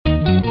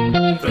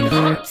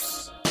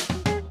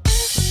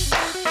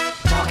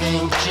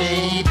Talking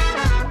cheap.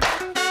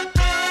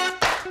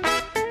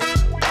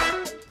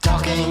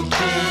 Talking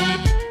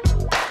cheap.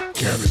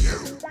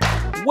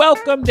 Cameo.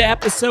 Welcome to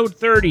episode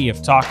 30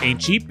 of Talk Ain't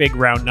Cheap, big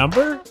round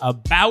number,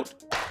 about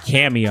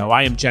Cameo.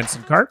 I am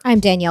Jensen Karp. I'm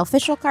Danielle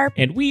Fischel-Karp.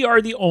 And we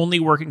are the only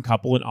working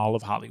couple in all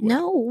of Hollywood.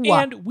 No.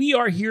 And we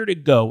are here to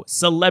go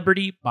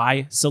celebrity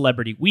by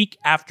celebrity. Week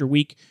after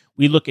week,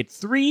 we look at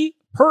 3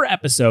 per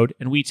episode,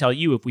 and we tell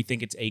you if we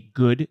think it's a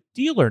good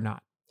deal or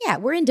not. Yeah,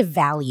 we're into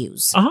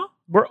values.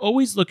 We're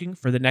always looking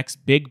for the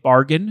next big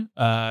bargain.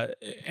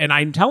 And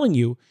I'm telling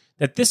you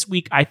that this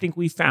week, I think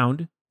we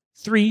found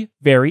 3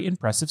 very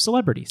impressive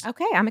celebrities.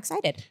 Okay, I'm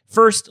excited.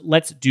 First,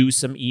 let's do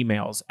some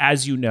emails.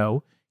 As you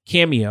know,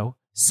 Cameo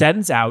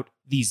sends out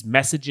these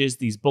messages,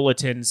 these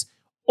bulletins,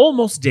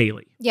 almost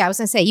daily. Yeah, I was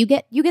going to say, you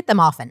get them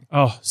often.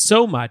 Oh,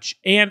 so much.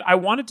 And I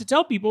wanted to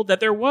tell people that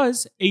there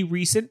was a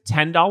recent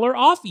 $10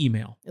 off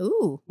email.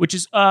 Ooh. Which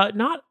is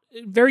not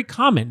very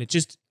common. It's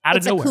just out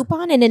of nowhere. It's a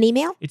coupon in an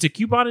email? It's a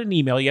coupon in an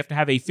email. You have to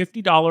have a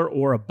 $50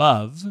 or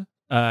above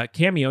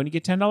Cameo and you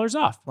get $10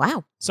 off.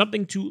 Wow.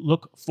 Something to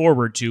look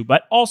forward to.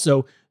 But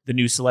also, the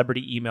new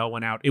celebrity email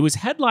went out. It was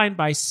headlined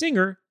by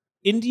singer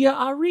India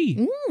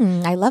Arie.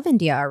 I love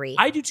India Arie.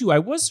 I do too. I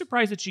was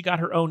surprised that she got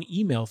her own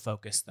email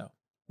focus, though.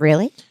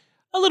 Really?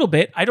 A little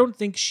bit. I don't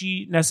think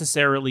she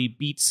necessarily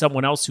beats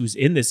someone else who's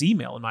in this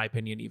email, in my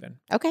opinion, even.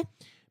 Okay.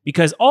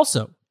 Because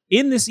also,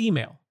 in this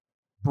email,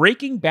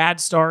 Breaking Bad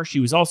star, she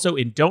was also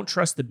in Don't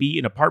Trust the Bee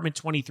in Apartment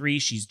 23.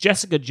 She's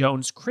Jessica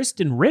Jones'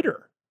 Kristen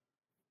Ritter.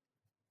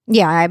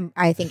 Yeah,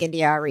 I think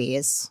India Arie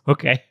is.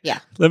 Okay. Yeah.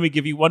 Let me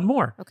give you one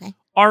more. Okay.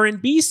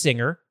 R&B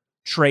singer,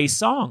 Trey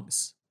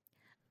Songz.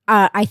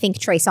 I think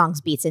Trey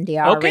Songz beats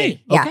India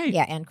Arie. Okay.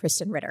 Yeah, and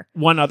Kristen Ritter.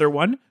 One other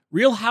one,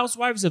 Real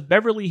Housewives of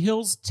Beverly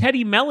Hills,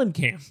 Teddy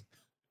Mellencamp.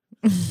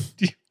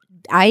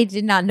 I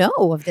did not know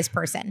of this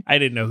person. I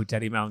didn't know who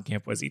Teddy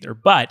Mellencamp was either,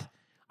 but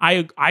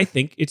I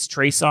think it's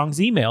Trey Songz'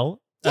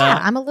 email. Yeah,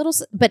 I'm a little...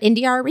 But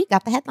India Arie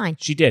got the headline.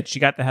 She did. She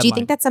got the headline. Do you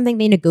think that's something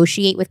they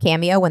negotiate with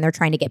Cameo when they're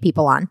trying to get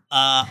people on?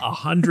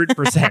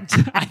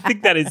 100%. I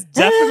think that is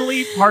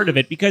definitely part of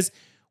it, because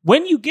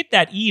when you get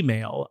that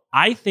email,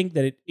 I think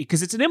that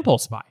because it's an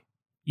impulse buy.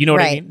 You know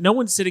what I mean? No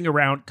one's sitting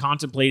around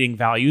contemplating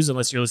values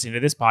unless you're listening to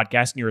this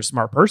podcast and you're a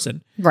smart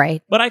person.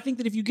 Right. But I think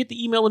that if you get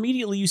the email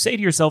immediately, you say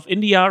to yourself,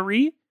 India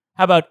Arie,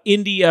 how about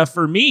India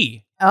for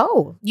me?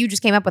 Oh, you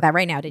just came up with that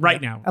right now, didn't you? Right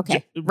now.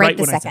 Okay. Right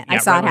this second. I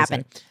saw it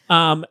happen.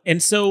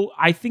 And so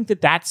I think that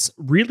that's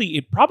really,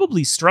 it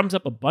probably strums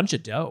up a bunch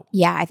of dough.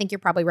 Yeah, I think you're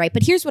probably right.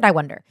 But here's what I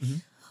wonder. Mm-hmm.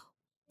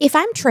 If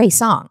I'm Trey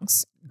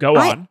Songz,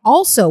 I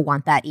also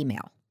want that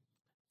email.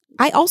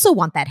 I also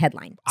want that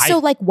headline. So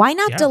why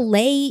not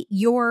delay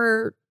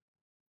your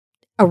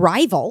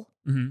arrival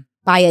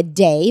by a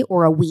day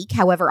or a week,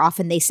 however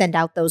often they send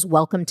out those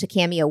welcome to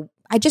Cameo.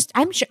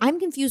 I'm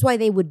confused why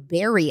they would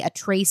bury a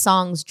Trey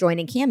Songz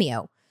joining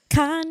Cameo.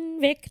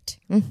 Convict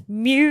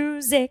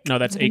music. No,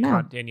 that's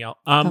Akon, Danielle.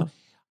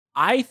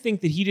 I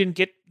think that he didn't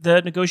get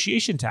the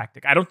negotiation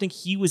tactic. I don't think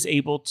he was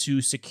able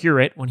to secure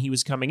it when he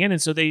was coming in.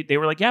 And so they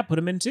were like, yeah, put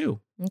him in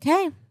too.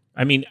 Okay.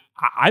 I mean,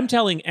 I'm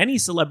telling any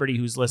celebrity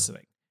who's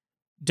listening,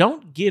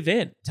 don't give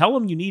in. Tell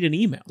them you need an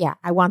email. Yeah,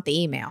 I want the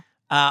email.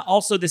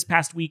 Also, this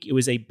past week, it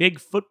was a big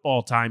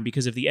football time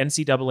because of the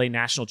NCAA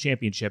National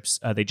Championships.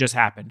 They just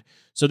happened.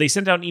 So they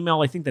sent out an email,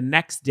 I think, the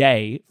next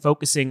day,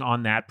 focusing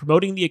on that,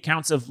 promoting the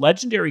accounts of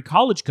legendary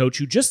college coach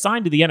who just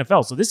signed to the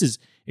NFL. So this is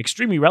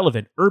extremely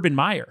relevant. Urban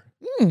Meyer.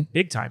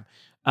 Big time.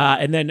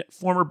 And then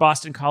former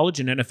Boston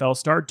College and NFL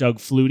star Doug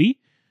Flutie.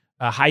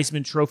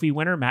 Heisman Trophy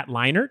winner Matt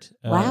Leinart.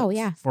 Wow,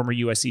 yeah. Former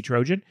USC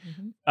Trojan.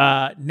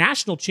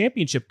 National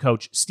Championship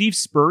coach Steve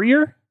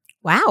Spurrier.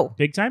 Wow.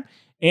 Big time.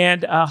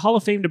 And Hall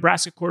of Fame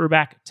Nebraska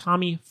quarterback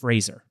Tommy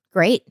Fraser.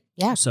 Great.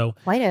 Yeah. So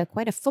quite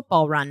a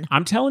football run.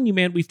 I'm telling you,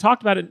 man, we've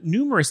talked about it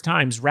numerous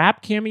times.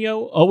 Rap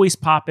Cameo, always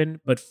popping,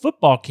 but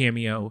football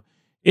Cameo,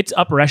 it's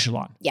upper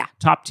echelon. Yeah.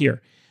 Top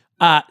tier.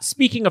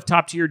 Speaking of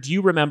top tier, do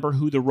you remember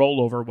who the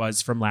rollover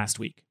was from last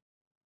week?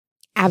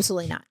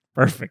 Absolutely not.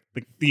 Perfect.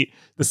 The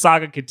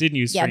saga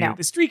continues for you. No.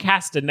 The streak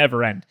has to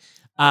never end.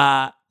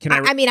 I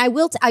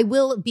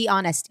will be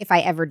honest if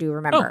I ever do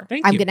remember.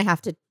 I'm going to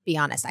have to be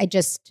honest.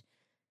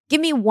 Give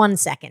me 1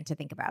 second to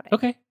think about it.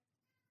 Okay.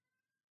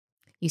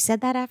 You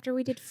said that after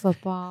we did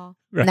football.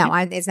 Right. No,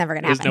 it's never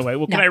going to happen. There's no way.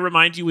 Well, can I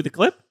remind you with a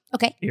clip?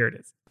 Okay. Here it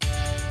is.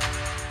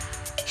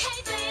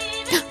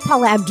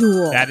 Paula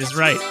Abdul. That is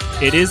right.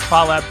 It is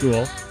Paula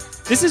Abdul.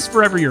 This is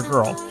Forever Your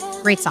Girl.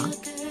 Great song.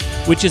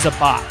 Which is a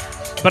bop.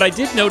 But I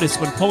did notice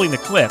when pulling the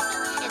clip,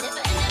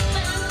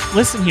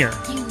 listen here.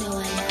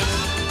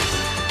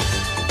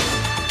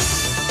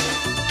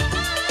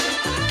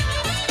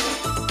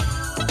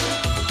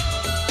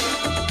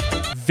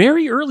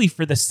 Very early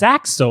for the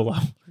sax solo.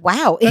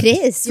 Wow, it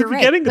is. You're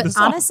right. But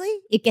honestly,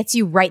 it gets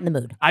you right in the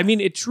mood. I mean,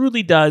 it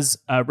truly does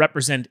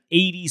represent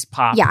 80s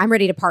pop. Yeah, I'm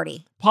ready to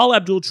party. Paula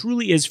Abdul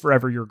truly is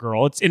Forever Your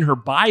Girl. It's in her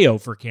bio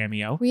for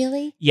Cameo.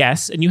 Really?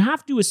 Yes, and you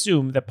have to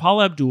assume that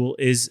Paula Abdul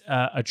is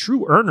a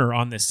true earner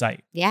on this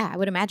site. Yeah, I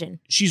would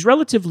imagine. She's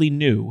relatively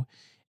new,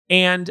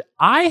 and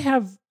I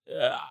have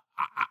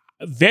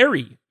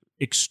very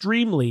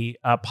extremely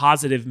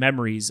positive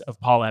memories of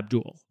Paula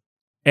Abdul.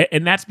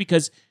 And that's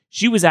because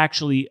she was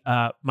actually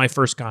my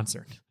first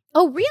concert.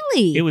 Oh,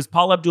 really? It was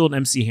Paula Abdul and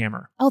MC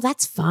Hammer. Oh,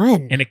 that's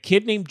fun. And a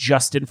kid named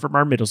Justin from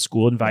our middle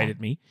school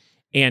invited me.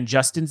 And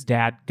Justin's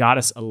dad got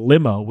us a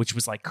limo, which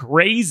was like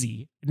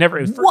crazy.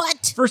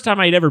 First time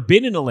I had ever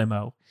been in a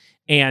limo.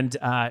 And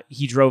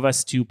he drove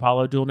us to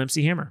Paula Abdul and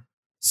MC Hammer.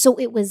 So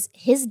it was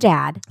his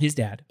dad.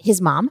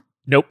 His mom?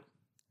 Nope.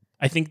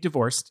 I think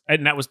divorced.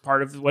 And that was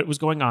part of what was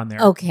going on there.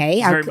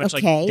 Okay. Very much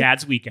like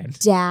Dad's weekend.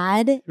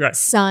 Dad, right.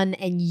 Son,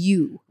 and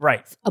you.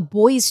 Right. A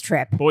boys'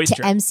 trip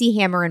to MC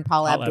Hammer and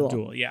Paula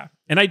Abdul. Yeah.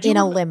 And I do in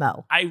a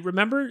limo. I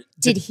remember.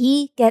 Did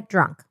he get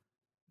drunk?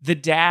 The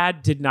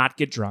dad did not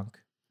get drunk.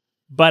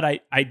 But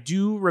I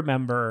do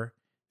remember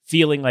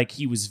feeling like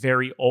he was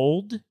very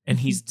old, and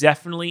he's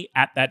definitely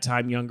at that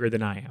time younger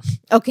than I am.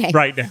 Okay.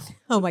 Right now.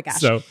 Oh my gosh.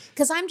 So,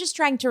 because I'm just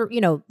trying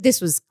to, this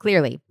was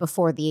clearly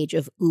before the age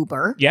of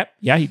Uber. Yep.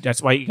 Yeah.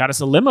 That's why he got us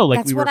a limo.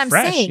 Like we were fresh. That's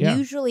what I'm saying. Yeah.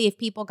 Usually if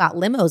people got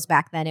limos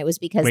back then, it was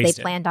because they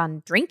planned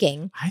on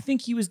drinking. I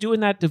think he was doing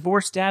that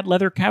divorced dad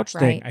leather couch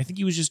thing. I think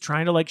he was just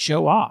trying to like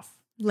show off.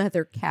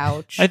 Leather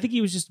couch. I think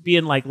he was just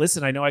being like,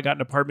 listen, I know I got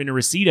an apartment in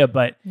Reseda,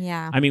 but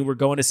I mean, we're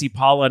going to see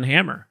Paula and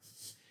Hammer.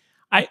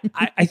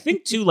 I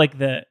think too, like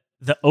the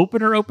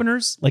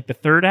openers, like the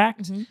third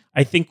act,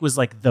 I think was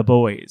like The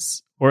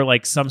Boys or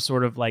like some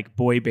sort of like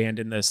boy band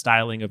in the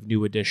styling of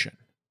New Edition.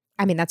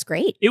 I mean, that's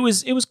great. It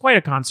was quite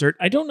a concert.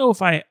 I don't know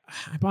if I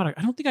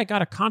don't think I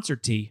got a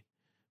concert tee.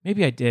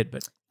 Maybe I did,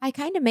 but I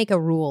kind of make a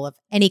rule of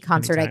any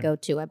concert I go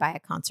to, I buy a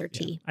concert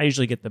tee. I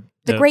usually get the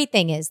great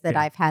thing is that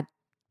I've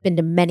been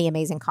to many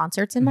amazing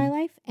concerts in my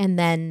life. And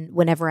then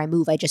whenever I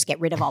move, I just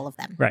get rid of all of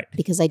them. Right.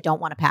 Because I don't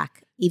want to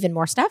pack even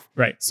more stuff.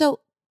 Right.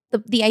 So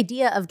the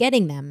idea of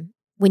getting them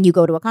when you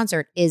go to a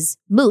concert is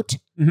moot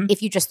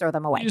if you just throw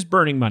them away. You're just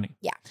burning money.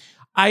 Yeah.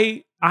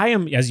 I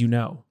am, as you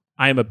know,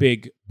 I am a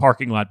big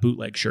parking lot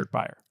bootleg shirt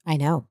buyer. I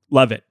know.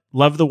 Love it.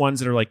 Love the ones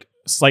that are like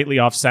slightly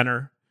off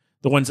center.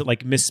 The ones that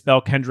like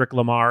misspell Kendrick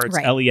Lamar. It's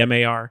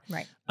Lemar.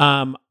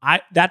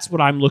 Right. That's what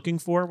I'm looking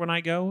for when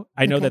I go.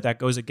 I know that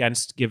goes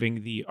against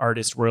giving the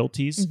artist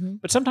royalties,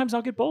 but sometimes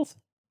I'll get both.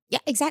 Yeah,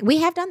 exactly.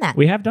 We have done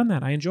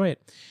that. I enjoy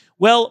it.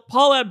 Well,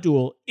 Paula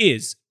Abdul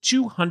is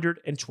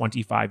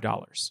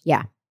 $225.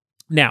 Yeah.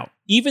 Now,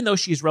 even though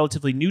she is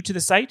relatively new to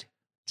the site,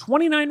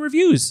 29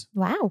 reviews.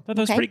 Wow. I thought that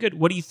was pretty good.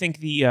 What do you think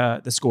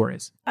the score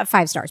is?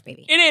 5 stars,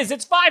 baby. It is.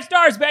 It's 5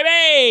 stars,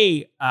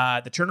 baby.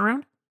 The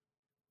turnaround?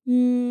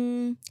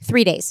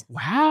 3 days.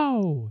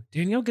 Wow.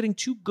 Danielle getting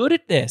too good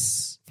at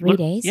this. 3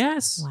 days?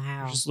 Yes.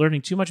 Wow. Just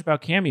learning too much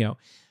about Cameo.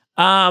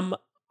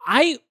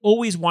 I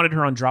always wanted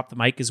her on Drop the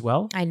Mic as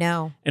well. I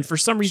know. And for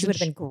some reason... She would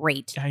have been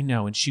great. I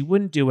know. And she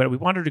wouldn't do it. We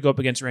wanted her to go up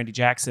against Randy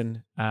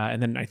Jackson.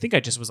 And then I think I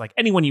just was like,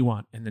 anyone you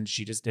want. And then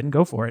she just didn't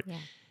go for it. Yeah.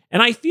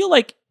 And I feel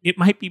like it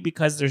might be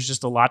because there's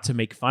just a lot to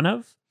make fun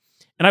of.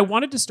 And I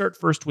wanted to start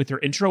first with her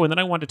intro, and then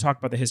I wanted to talk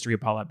about the history of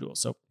Paula Abdul.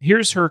 So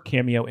here's her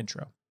Cameo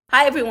intro.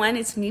 Hi, everyone.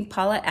 It's me,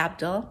 Paula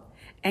Abdul.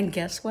 And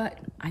guess what?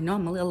 I know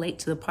I'm a little late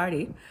to the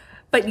party,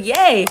 but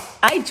yay,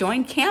 I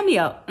joined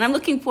Cameo. And I'm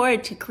looking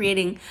forward to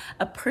creating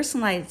a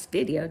personalized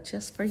video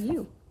just for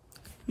you.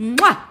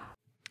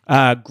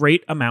 Mwah!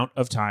 Great amount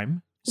of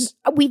time.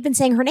 We've been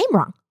saying her name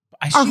wrong.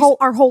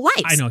 Our whole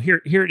lives. I know.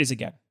 Here it is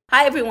again.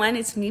 Hi, everyone.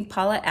 It's me,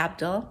 Paula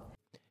Abdul.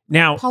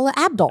 Now, Paula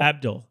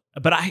Abdul.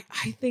 But I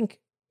think,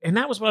 and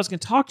that was what I was going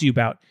to talk to you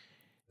about.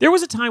 There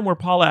was a time where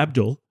Paula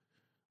Abdul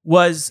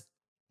was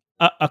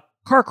a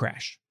car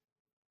crash.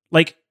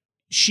 Like,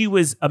 she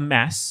was a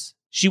mess.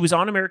 She was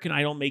on American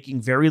Idol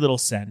making very little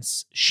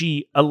sense.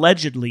 She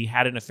allegedly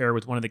had an affair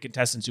with one of the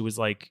contestants who was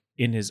like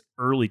in his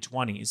early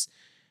 20s.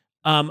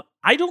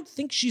 I don't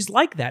think she's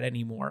like that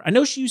anymore. I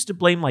know she used to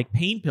blame like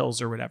pain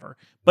pills or whatever,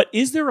 but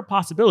is there a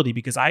possibility,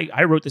 because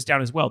I wrote this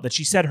down as well, that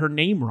she said her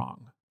name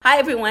wrong? Hi,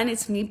 everyone.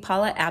 It's me,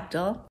 Paula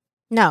Abdul.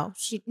 No,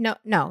 she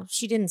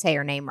didn't say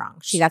her name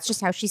wrong. That's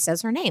just how she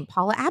says her name,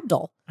 Paula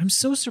Abdul. I'm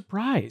so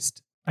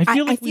surprised. I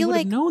feel like we would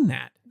have known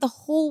that. The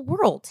whole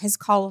world has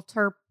called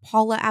her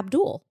Paula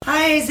Abdul.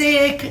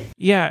 Isaac.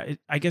 Yeah,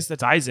 I guess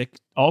that's Isaac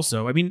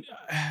also. I mean,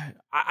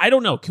 I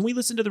don't know. Can we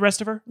listen to the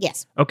rest of her?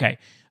 Yes. Okay.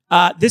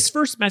 This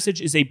first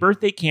message is a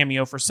birthday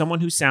cameo for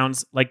someone who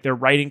sounds like they're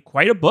writing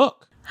quite a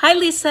book. Hi,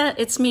 Lisa.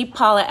 It's me,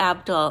 Paula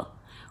Abdul.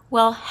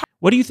 Well,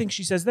 what do you think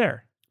she says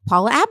there?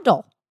 Paula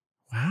Abdul.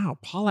 Wow,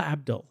 Paula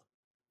Abdul.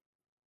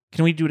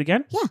 Can we do it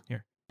again? Yeah.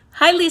 Here.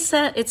 Hi,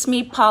 Lisa. It's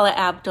me, Paula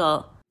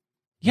Abdul.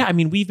 Yeah, I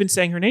mean, we've been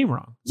saying her name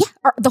wrong. Yeah,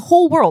 the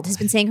whole world has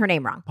been saying her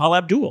name wrong. Paula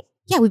Abdul.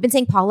 Yeah, we've been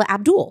saying Paula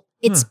Abdul.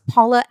 It's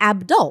Paula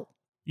Abdul.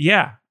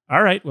 Yeah.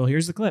 All right. Well,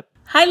 here's the clip.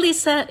 Hi,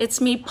 Lisa.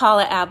 It's me,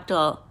 Paula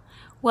Abdul.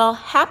 Well,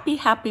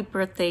 happy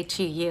birthday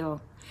to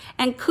you.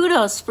 And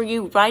kudos for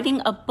you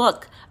writing a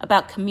book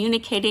about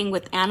communicating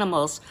with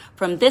animals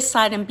from this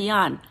side and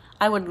beyond.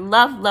 I would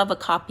love a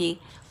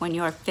copy when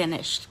you're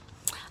finished.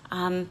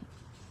 You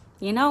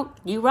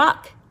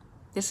rock.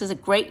 This is a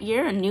great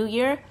year, a new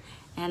year.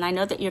 And I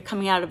know that you're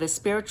coming out of a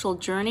spiritual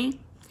journey.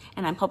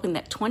 And I'm hoping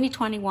that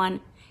 2021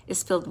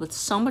 is filled with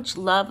so much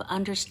love,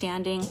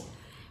 understanding,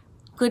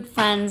 good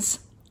friends,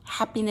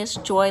 happiness,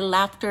 joy,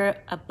 laughter,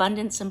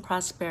 abundance, and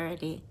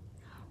prosperity.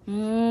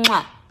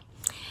 Mwah.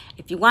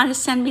 If you want to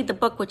send me the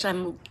book, which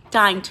I'm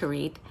dying to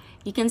read,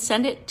 you can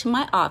send it to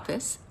my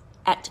office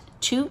at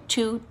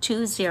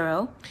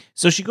 2220.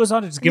 So she goes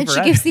on to just give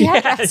her gives the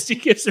address. Yeah, she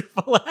gives her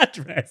full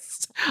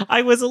address.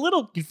 I was a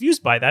little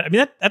confused by that. I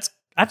mean,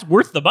 that's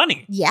worth the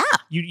money. Yeah.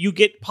 You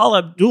get Paula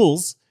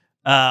Abdul's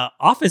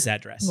office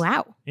address.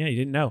 Wow. Yeah, you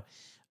didn't know.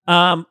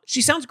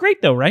 She sounds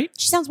great though, right?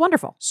 She sounds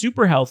wonderful.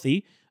 Super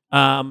healthy.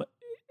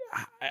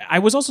 I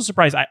was also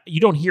surprised. You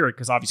don't hear it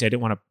because obviously I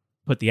didn't want to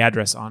put the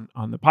address on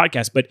the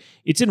podcast, but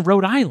it's in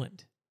Rhode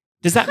Island.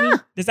 Does that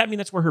mean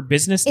that's where her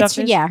business stuff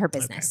is? Yeah, her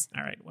business. Okay.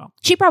 All right. Well,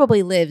 she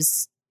probably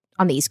lives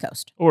on the East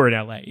Coast or in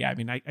LA. Yeah. I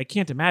mean, I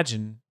can't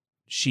imagine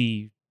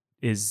she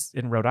is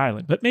in Rhode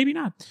Island, but maybe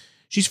not.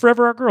 She's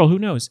forever our girl. Who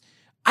knows?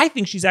 I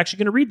think she's actually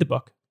going to read the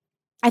book.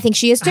 I think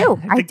she is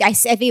too. I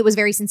think it was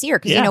very sincere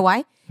because you know why?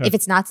 Huh. If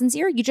it's not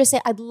sincere, you just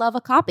say, I'd love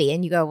a copy.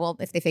 And you go, well,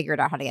 if they figured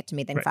out how to get to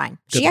me, then fine.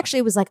 She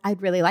actually was like,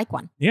 I'd really like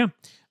one. Yeah.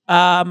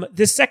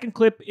 This second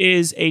clip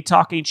is a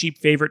talking cheap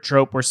favorite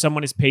trope where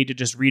someone is paid to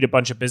just read a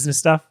bunch of business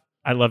stuff.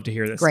 I love to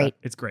hear this. Great. Stuff.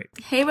 It's great.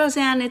 Hey,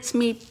 Roseanne, it's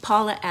me,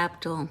 Paula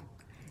Abdul.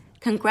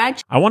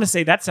 Congratulations. I want to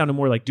say that sounded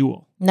more like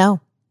Duel.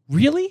 No.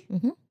 Really?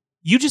 Mm-hmm.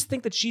 You just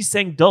think that she's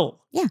saying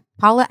dull. Yeah.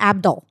 Paula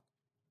Abdul.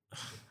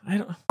 I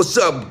don't. What's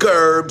up,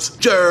 Gerbs?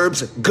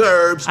 Gerbs?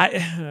 Gerbs?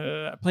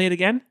 Play it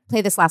again?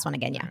 Play this last one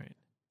again, yeah. Right.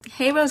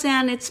 Hey,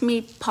 Roseanne, it's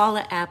me,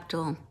 Paula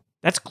Abdul.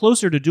 That's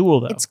closer to Duel,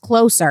 though. It's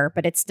closer,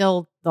 but it's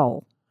still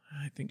dull.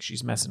 I think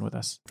she's messing with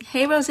us.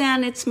 Hey,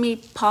 Roseanne, it's me,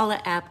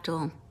 Paula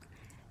Abdul.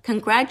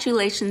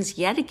 Congratulations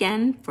yet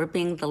again for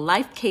being the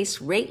life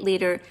case rate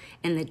leader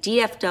in the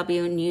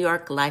DFW New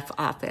York Life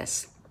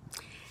Office.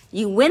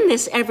 You win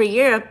this every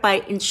year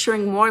by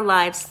insuring more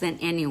lives than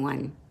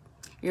anyone.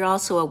 You're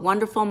also a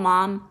wonderful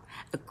mom,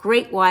 a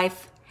great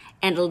wife,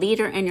 and a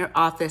leader in your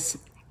office,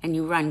 and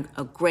you run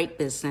a great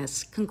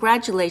business.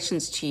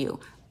 Congratulations to you.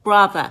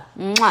 Brava.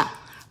 Mwah.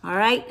 All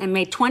right, and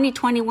may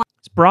 2021...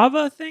 Is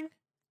Brava a thing?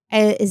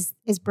 Is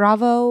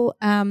Bravo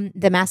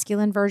the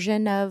masculine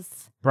version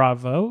of...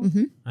 Bravo?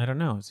 Mm-hmm. I don't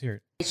know. Let's hear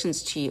it.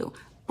 Congratulations to you.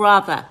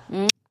 Brava.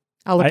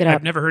 I'll look it up.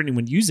 I've never heard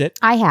anyone use it.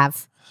 I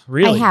have.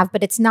 Really? I have,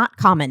 but it's not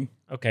common.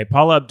 Okay,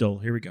 Paula Abdul.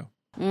 Here we go.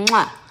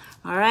 Mwah.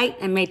 All right,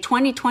 and may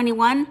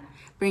 2021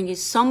 bring you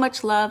so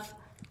much love,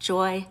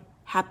 joy,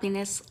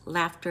 happiness,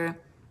 laughter,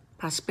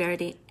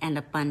 prosperity, and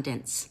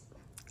abundance.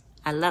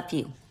 I love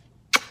you.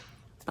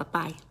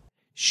 Bye-bye.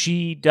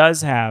 She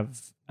does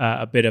have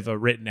a bit of a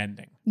written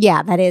ending.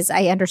 Yeah, that is.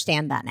 I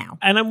understand that now.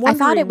 And I'm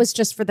wondering... I thought it was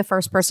just for the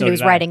first person who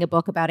was writing a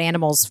book about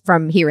animals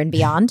from here and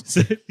beyond.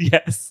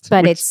 Yes.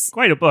 But it's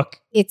quite a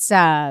book. It's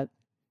her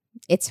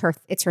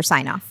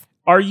sign off.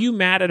 Are you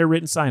mad at a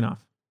written sign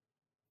off?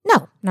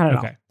 No, not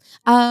at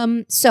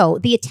all. So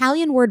the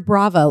Italian word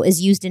bravo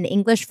is used in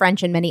English,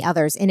 French, and many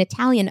others. In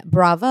Italian,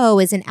 bravo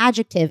is an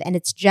adjective and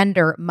its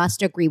gender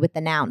must agree with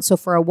the noun. So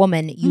for a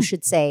woman, you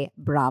should say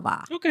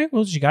brava. Okay,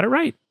 well, she got it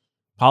right.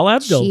 Paula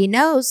Abdul. She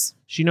knows.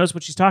 She knows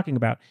what she's talking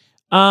about.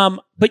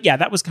 But yeah,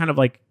 that was kind of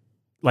like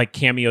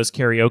Cameo's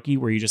karaoke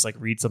where you just like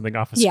read something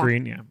off a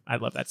screen. Yeah, I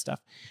love that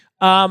stuff.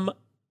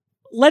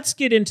 Let's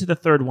get into the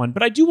third one.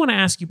 But I do want to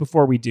ask you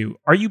before we do,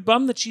 are you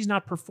bummed that she's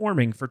not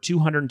performing for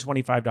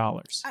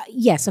 $225?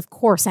 Yes, of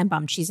course I'm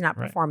bummed she's not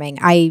performing.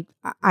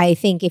 I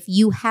think if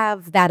you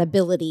have that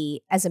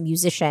ability as a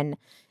musician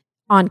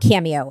on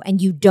Cameo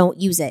and you don't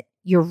use it,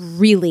 you're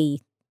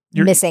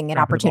missing an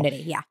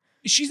opportunity. Yeah.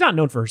 She's not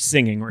known for her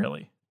singing,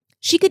 really.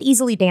 She could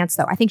easily dance,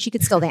 though. I think she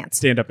could still dance.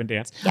 Stand up and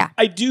dance. Yeah.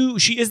 I do.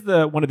 She is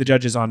one of the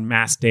judges on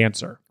Masked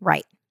Dancer.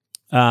 Right.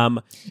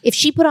 If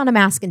she put on a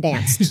mask and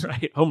danced.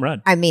 Right. Home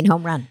run. I mean,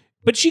 home run.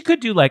 But she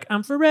could do like,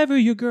 I'm forever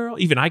your girl.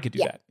 Even I could do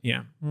that.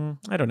 Yeah.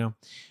 I don't know.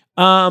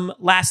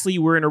 Lastly,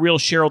 we're in a real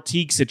Cheryl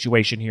Teague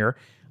situation here.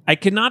 I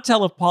cannot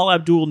tell if Paula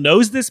Abdul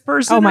knows this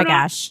person. Oh my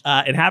gosh.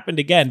 It happened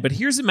again. But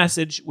here's a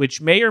message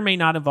which may or may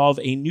not involve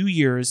a New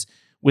Year's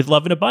with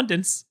love and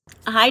abundance.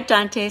 Hi,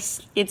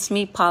 Dantes. It's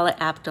me, Paula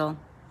Abdul.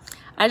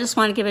 I just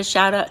want to give a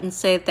shout out and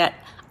say that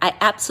I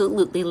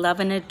absolutely love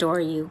and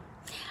adore you.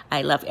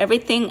 I love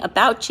everything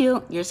about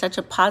you. You're such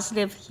a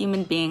positive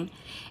human being.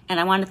 And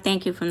I want to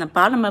thank you from the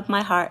bottom of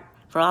my heart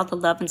for all the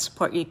love and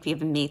support you've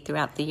given me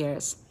throughout the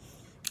years.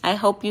 I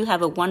hope you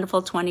have a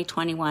wonderful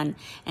 2021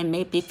 and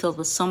may it be filled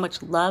with so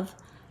much love,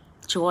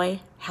 joy,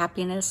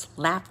 happiness,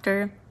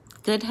 laughter,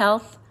 good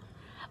health,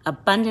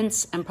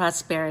 abundance, and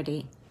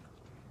prosperity.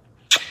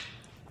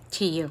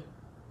 To you.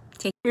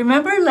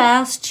 Remember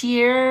last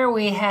year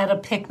we had a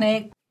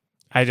picnic?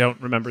 I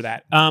don't remember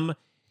that.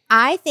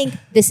 I think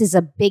this is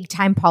a big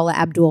time Paula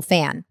Abdul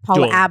fan.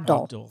 Paula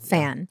Abdul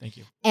fan. Yeah, thank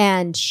you.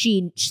 And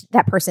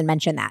that person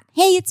mentioned that.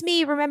 Hey, it's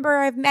me. Remember,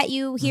 I've met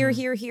you here,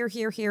 here,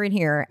 and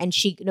here. And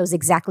she knows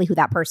exactly who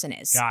that person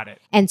is. Got it.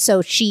 And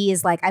so she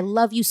is like, I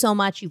love you so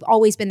much. You've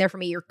always been there for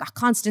me. You're a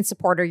constant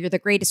supporter. You're the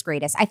greatest.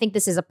 I think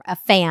this is a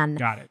fan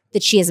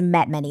that she has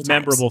met many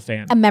times. Memorable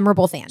fan. A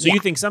memorable fan. So you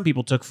think some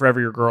people took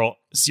Forever Your Girl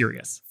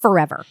serious?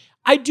 Forever.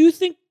 I do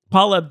think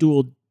Paula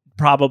Abdul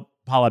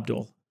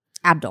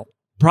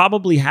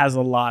probably has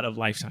a lot of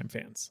Lifetime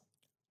fans.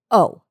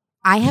 Oh,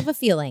 I have a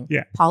feeling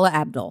Paula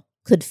Abdul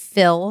could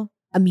fill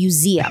a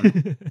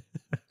museum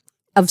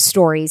of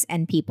stories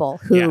and people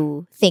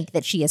who think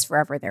that she is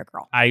forever their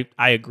girl. I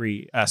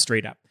agree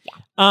straight up.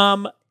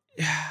 Yeah.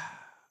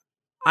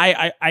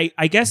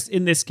 I guess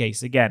in this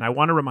case, again, I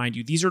want to remind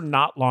you, these are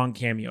not long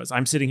cameos.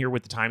 I'm sitting here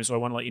with the time, so I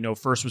want to let you know,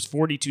 first was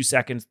 42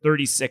 seconds,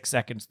 36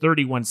 seconds,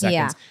 31 seconds.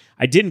 Yeah.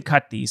 I didn't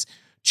cut these.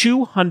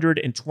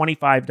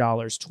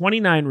 $225,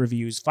 29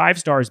 reviews, 5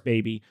 stars,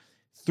 baby.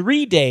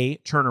 3-day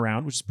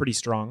turnaround, which is pretty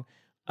strong.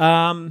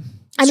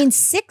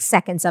 6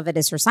 seconds of it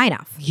is her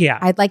sign-off. Yeah.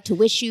 I'd like to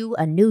wish you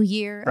a new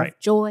year of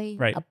joy,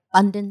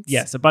 abundance,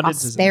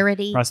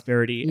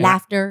 prosperity,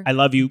 laughter, I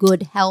love you,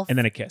 good health, and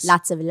then a kiss.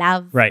 Lots of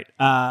love. Right.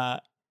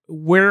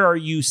 Where are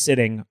you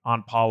sitting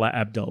on Paula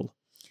Abdul?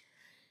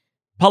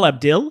 Paula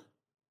Abdul?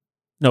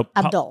 No,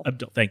 Abdul.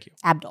 Abdul, thank you.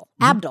 Abdul.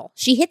 Mm-hmm. Abdul.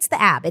 She hits the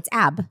ab. It's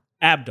ab.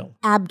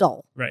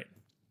 Abdul. Right.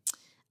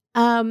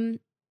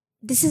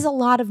 This is a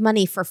lot of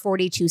money for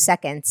 42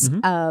 seconds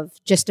of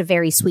just a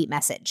very sweet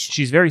message.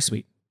 She's very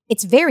sweet.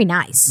 It's very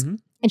nice. Mm-hmm.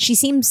 And she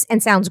seems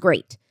and sounds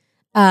great.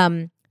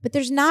 But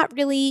there's not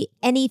really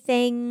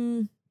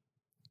anything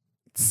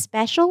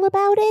special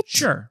about it.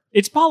 Sure.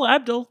 It's Paula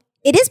Abdul.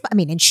 It is.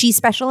 And she's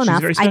special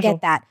enough. Special. I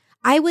get that.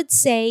 I would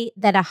say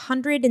that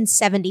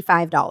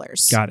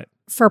 $175. Got it.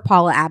 For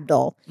Paula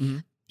Abdul. Mm-hmm.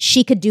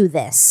 She could do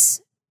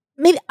this.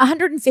 Maybe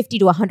 $150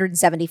 to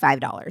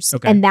 $175.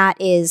 Okay. And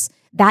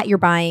that you're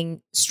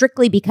buying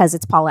strictly because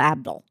it's Paula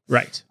Abdul.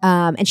 Right.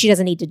 And she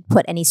doesn't need to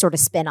put any sort of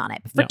spin on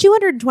it. But for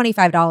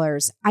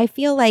 $225, I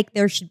feel like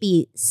there should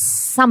be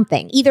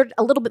something, either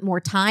a little bit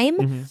more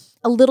time,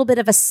 a little bit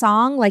of a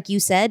song, like you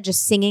said,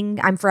 just singing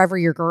I'm Forever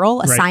Your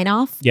Girl, a sign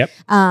off. Yep.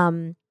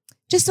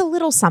 Just a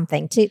little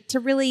something to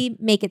really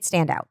make it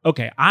stand out.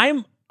 Okay.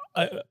 I'm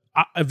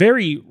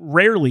very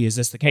rarely is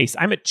this the case.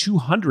 I'm at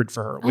 200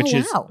 for her, which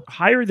is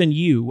higher than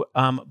you,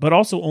 but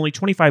also only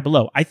 25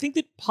 below. I think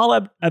that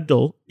Paula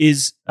Abdul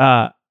is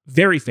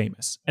very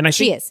famous. And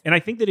she is. And I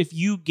think that if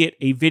you get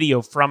a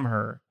video from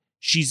her,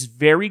 she's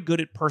very good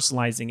at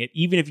personalizing it,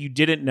 even if you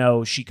didn't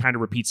know she kind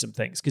of repeats some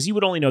things, because you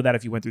would only know that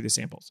if you went through the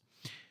samples.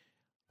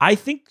 I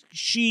think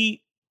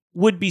she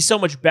would be so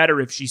much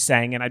better if she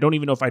sang, and I don't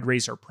even know if I'd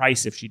raise her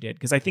price if she did,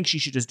 because I think she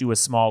should just do a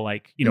small,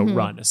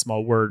 run, a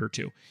small word or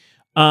two.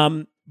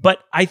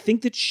 But I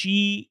think that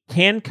she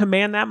can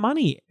command that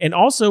money. And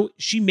also,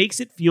 she makes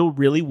it feel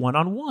really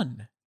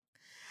one-on-one.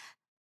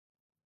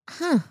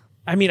 Huh.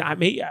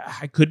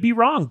 I could be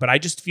wrong, but I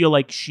just feel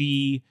like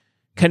she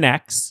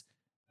connects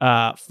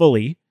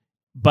fully.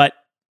 But,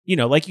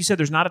 like you said,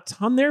 there's not a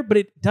ton there, but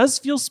it does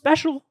feel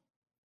special.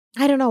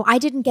 I don't know. I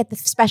didn't get the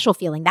special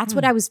feeling. That's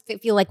what I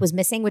feel like was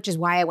missing, which is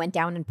why I went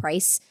down in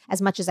price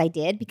as much as I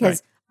did,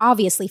 because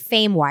obviously,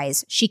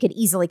 fame-wise, she could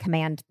easily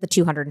command the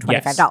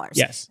 $225.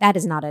 Yes. That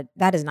is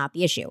not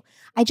the issue.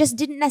 I just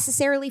didn't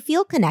necessarily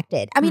feel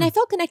connected. I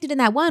felt connected in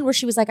that one where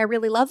she was like, I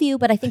really love you,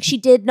 but I think she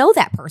did know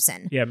that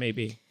person. Yeah,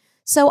 maybe.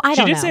 So I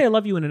don't know. She did say I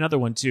love you in another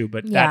one too,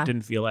 but that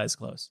didn't feel as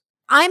close.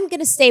 I'm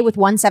going to stay with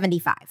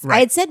 175. Right. I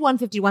had said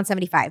 150 to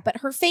 175, but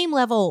her fame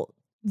level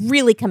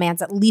really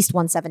commands at least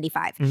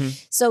 175. Mm-hmm.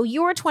 So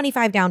you're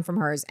 25 down from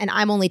hers, and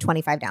I'm only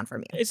 25 down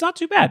from you. It's not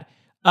too bad.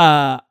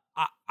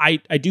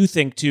 I do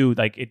think too,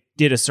 like it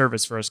did a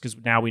service for us because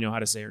now we know how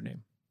to say her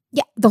name.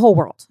 Yeah, the whole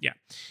world. Yeah.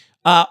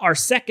 Our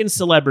second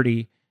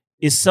celebrity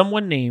is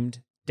someone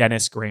named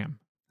Dennis Graham.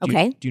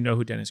 Okay. Do you know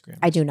who Dennis Graham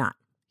is? I do not.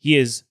 He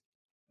is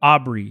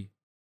Aubrey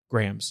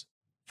Graham's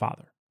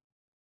father.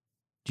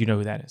 Do you know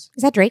who that is?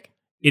 Is that Drake?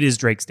 It is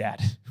Drake's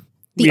dad.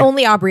 The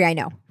only Aubrey I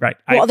know. Right.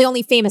 Well, the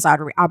only famous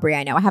Aubrey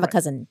I know. I have a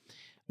cousin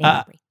named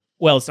Aubrey.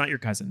 Well, it's not your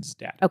cousin's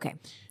dad. Okay.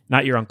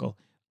 Not your uncle.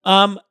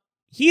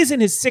 He is in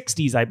his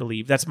 60s, I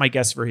believe. That's my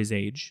guess for his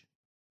age.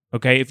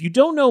 Okay. If you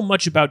don't know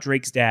much about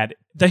Drake's dad,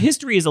 the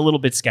history is a little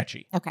bit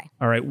sketchy. Okay.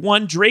 All right.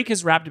 One, Drake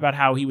has rapped about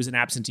how he was an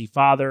absentee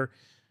father.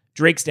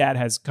 Drake's dad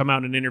has come out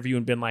in an interview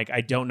and been like, I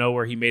don't know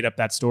where he made up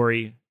that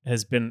story.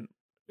 Has been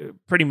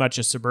pretty much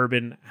a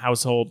suburban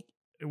household.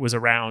 It was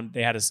around.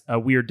 They had a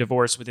weird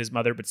divorce with his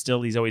mother, but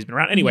still he's always been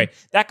around. Anyway,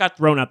 that got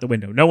thrown out the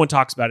window. No one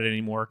talks about it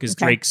anymore because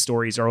Drake's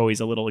stories are always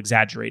a little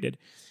exaggerated.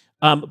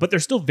 But they're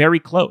still very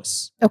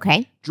close.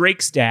 Okay.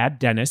 Drake's dad,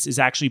 Dennis, is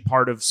actually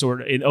part of sort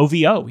of in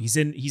OVO. He's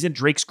in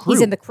Drake's crew.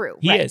 He's in the crew.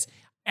 He is.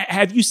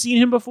 Have you seen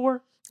him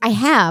before? I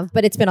have,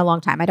 but it's been a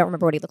long time. I don't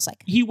remember what he looks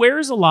like. He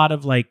wears a lot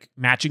of like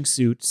matching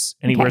suits,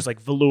 and he wears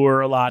like velour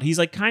a lot. He's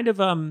like kind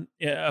of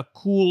a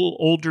cool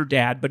older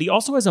dad, but he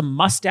also has a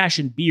mustache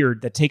and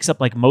beard that takes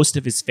up like most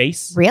of his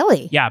face.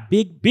 Really? Yeah,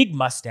 big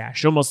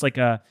mustache, almost like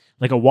a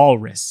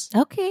walrus.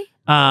 Okay.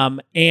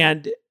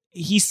 And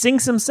he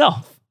sings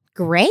himself.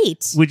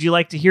 Great. Would you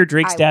like to hear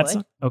Drake's dad's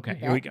song? Okay,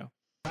 here we go.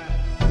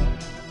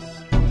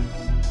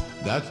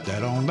 That's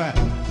that on that.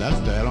 That's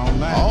that on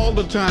that. All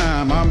the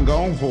time I'm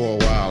gone for a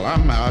while.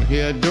 I'm out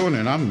here doing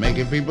it. I'm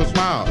making people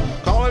smile.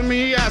 Calling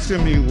me,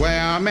 asking me where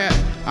I'm at.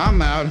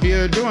 I'm out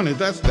here doing it.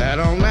 That's that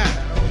on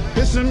that.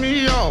 It's pissing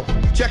me off,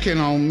 checking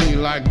on me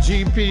like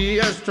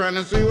GPS, trying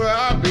to see where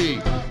I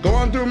be.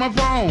 Going through my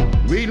phone,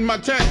 reading my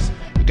text.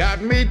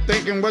 Got me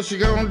thinking what she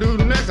gonna do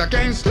next. I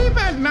can't sleep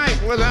at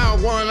night without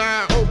one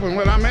eye open.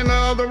 When I'm in the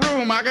other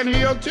room, I can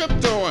hear her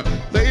tiptoeing.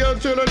 They her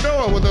to the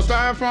door with a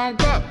styrofoam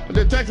cup. A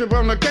detective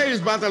from the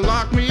case about to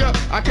lock me up.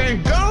 I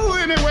can't go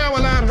anywhere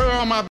without her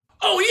on my...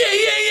 Oh,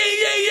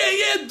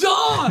 yeah,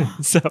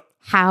 Dawn! So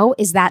how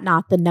is that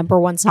not the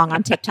 #1 song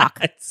on TikTok?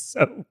 it's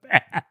so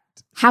bad.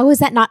 How is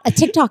that not a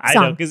TikTok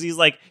song? I know, because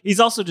he's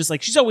also just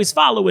like, she's always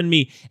following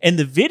me. And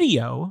the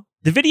video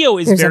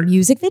is There's a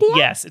music video?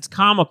 Yes, it's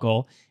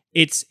comical.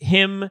 It's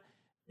him,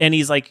 and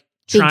he's like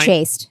being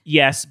chased.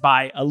 Yes,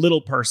 by a little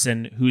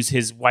person who's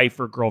his wife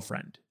or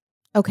girlfriend.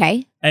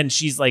 Okay. And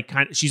she's like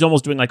she's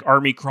almost doing like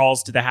army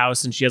crawls to the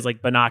house, and she has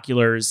like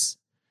binoculars.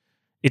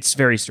 It's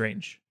very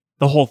strange.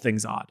 The whole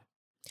thing's odd.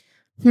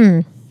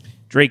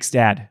 Drake's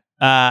dad.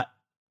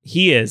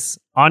 He is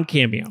on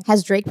Cameo.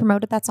 Has Drake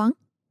promoted that song?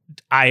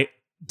 I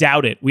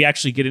doubt it. We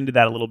actually get into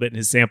that a little bit in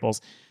his samples.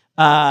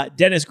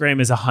 Dennis Graham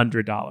is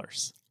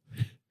 $100.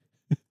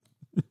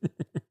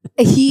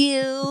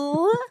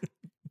 You.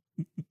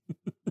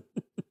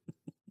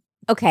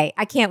 Okay,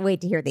 I can't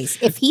wait to hear these.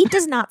 If he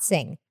does not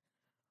sing,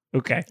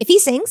 okay. If he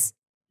sings,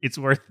 it's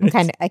worth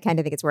it. I kind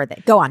of think it's worth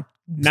it. Go on,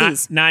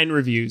 please. 9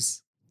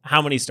 reviews.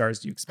 How many stars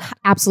do you expect?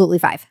 Absolutely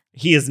 5.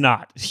 He is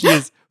not. He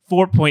is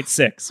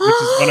 4.6,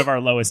 which is one of our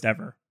lowest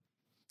ever.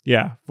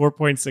 Yeah,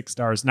 4.6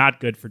 stars. Not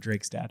good for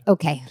Drake's dad.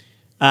 Okay.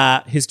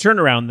 His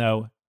turnaround,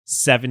 though,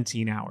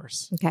 17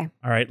 hours. Okay.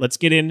 All right, let's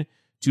get in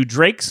to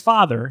Drake's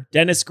father,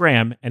 Dennis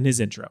Graham, and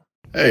his intro.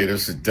 Hey,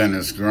 this is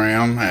Dennis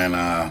Graham, and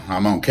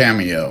I'm on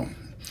Cameo.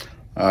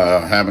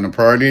 Having a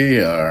party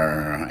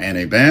or an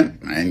event,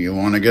 and you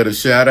want to get a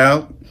shout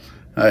out?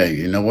 Hey,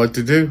 you know what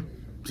to do.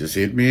 Just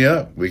hit me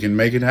up. We can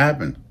make it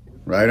happen.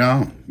 Right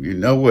on. You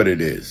know what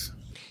it is.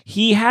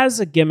 He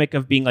has a gimmick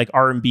of being like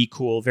R&B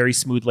cool, very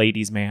smooth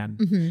ladies man.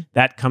 Mm-hmm.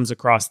 That comes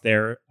across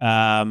there.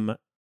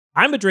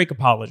 I'm a Drake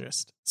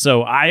apologist,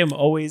 so I am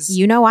always...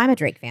 You know I'm a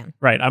Drake fan.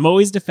 Right, I'm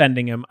always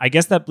defending him. I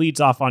guess that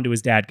bleeds off onto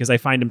his dad because I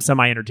find him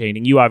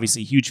semi-entertaining. You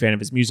obviously huge fan of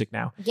his music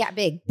now. Yeah,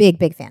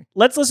 big fan.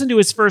 Let's listen to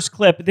his first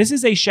clip. This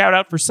is a shout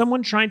out for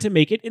someone trying to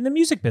make it in the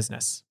music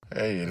business.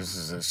 Hey, this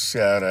is a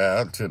shout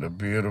out to the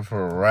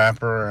beautiful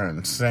rapper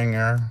and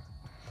singer,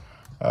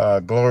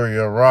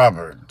 Gloria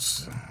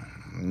Roberts,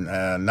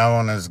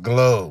 known as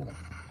Glow.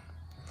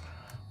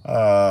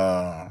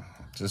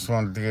 Just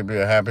wanted to give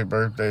you a happy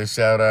birthday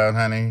shout out,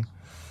 honey.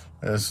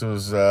 This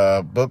was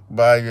booked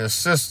by your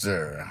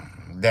sister,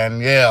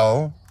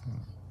 Danielle.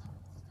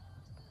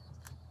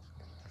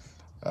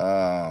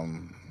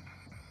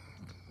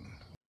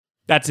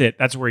 That's it.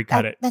 That's where he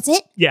cut it. That's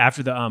it? Yeah,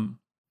 after the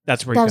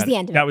that's where he cut it. That was the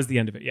end of it. That was the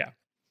end of it, yeah.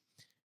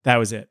 That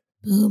was it.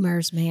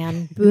 Boomers,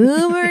 man.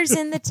 Boomers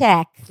in the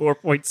tech.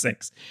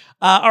 4.6.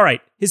 All right.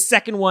 His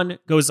second one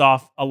goes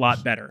off a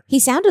lot better. He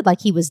sounded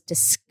like he was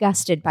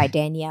disgusted by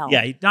Danielle.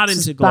 Yeah, he's not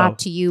into Glow. Brought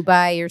to you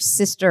by your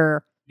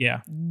sister,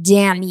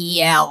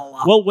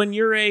 Danielle. Well, when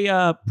you're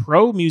a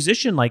pro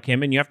musician like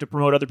him and you have to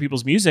promote other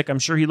people's music, I'm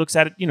sure he looks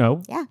at it,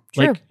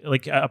 true.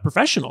 like a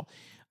professional.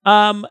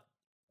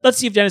 Let's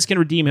see if Dennis can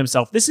redeem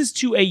himself. This is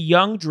to a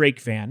young Drake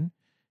fan.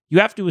 You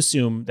have to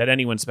assume that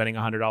anyone spending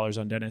 $100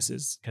 on Dennis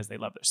is because they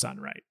love their son,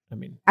 right? I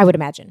mean, I would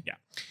imagine.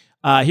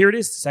 Yeah. Here it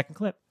is, second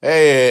clip.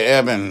 Hey,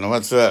 Evan,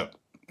 what's up?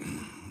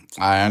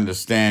 I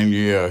understand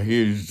you're a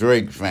huge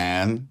Drake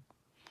fan,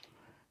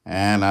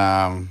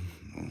 and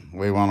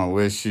we want to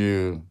wish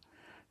you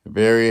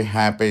very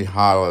happy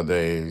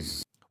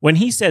holidays. When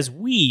he says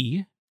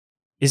we,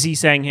 is he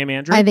saying him,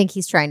 Andrew? I think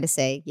he's trying to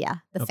say,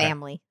 the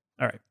family.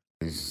 All right.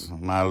 He's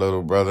my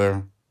little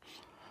brother.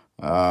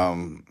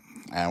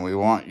 And we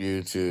want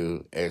you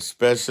to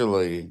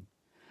especially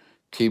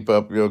keep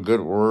up your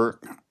good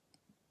work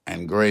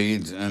and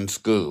grades in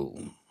school.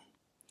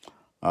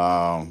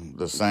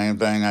 The same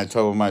thing I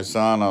told my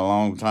son a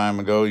long time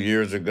ago,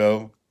 years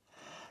ago,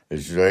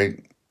 is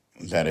Drake,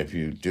 that if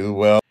you do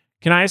well.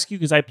 Can I ask you,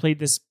 because I played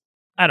this,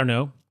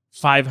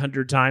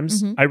 500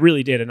 times. Mm-hmm. I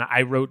really did. And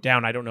I wrote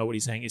down, I don't know what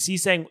he's saying. Is he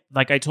saying,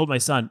 like I told my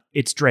son,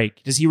 it's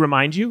Drake? Does he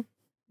remind you?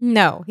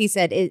 No, he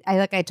said,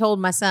 I told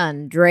my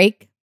son,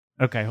 Drake.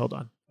 Okay, hold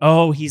on.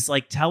 Oh, he's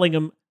like telling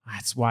him,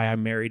 that's why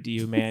I'm married to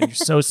you, man. You're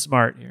so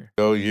smart here.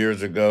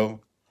 Years ago,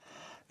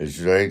 is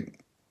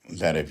Drake,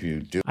 that if you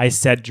do. I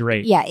said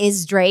Drake. Yeah,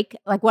 is Drake.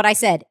 Like what I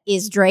said,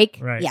 is Drake.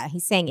 Right. Yeah,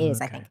 he's saying is,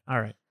 I think.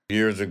 All right.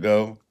 Years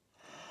ago,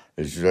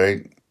 is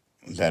Drake,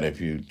 that if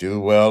you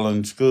do well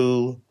in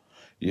school,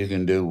 you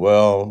can do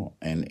well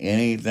in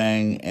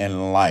anything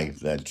in life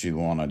that you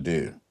want to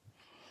do.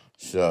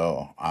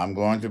 So I'm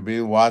going to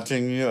be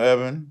watching you,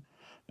 Evan,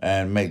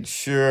 and make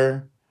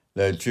sure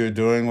that you're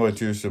doing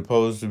what you're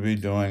supposed to be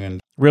doing. And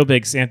real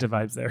big Santa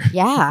vibes there.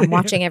 Yeah, I'm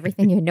watching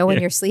everything. You know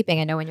when you're sleeping.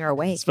 I know when you're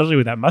awake. Especially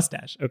with that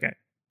mustache. Okay.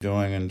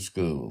 Doing in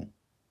school.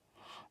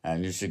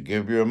 And you should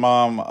give your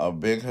mom a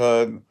big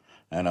hug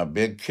and a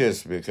big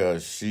kiss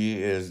because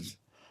she is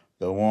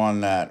the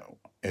one that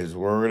is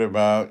worried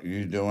about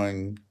you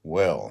doing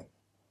well.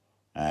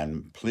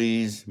 And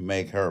please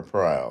make her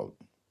proud.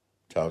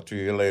 Talk to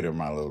you later,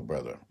 my little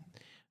brother.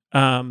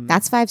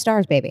 That's 5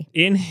 stars, baby.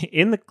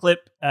 In the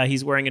clip,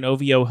 he's wearing an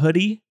OVO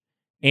hoodie,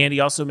 and he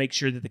also makes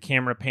sure that the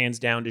camera pans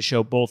down to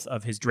show both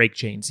of his Drake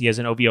chains. He has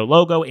an OVO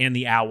logo and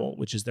the owl,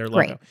 which is their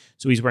logo. Great.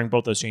 So he's wearing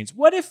both those chains.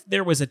 What if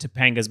there was a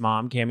Topanga's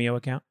Mom Cameo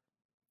account?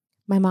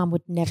 My mom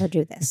would never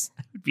do this.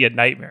 It would be a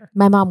nightmare.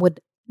 My mom would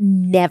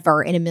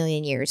never in a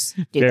million years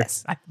do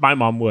this. My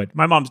mom would.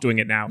 My mom's doing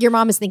it now. Your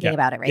mom is thinking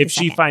about it right If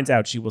she finds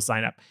out, she will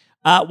sign up.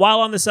 While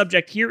on the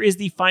subject, here is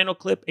the final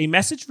clip, a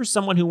message for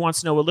someone who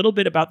wants to know a little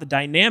bit about the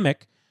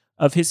dynamic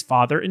of his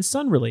father and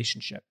son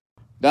relationship.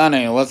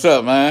 Donnie, what's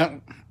up,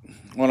 man?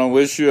 Want to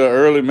wish you an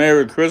early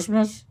Merry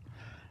Christmas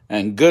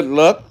and good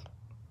luck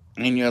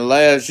in your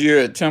last year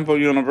at Temple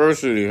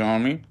University,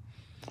 homie.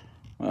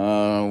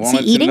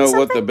 Wanted to know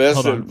what the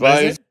best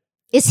advice...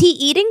 Is he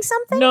eating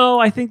something? No,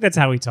 I think that's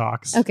how he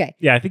talks. Okay.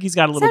 Yeah, I think he's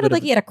got a little Sounded bit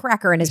like he had a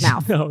cracker in his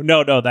mouth.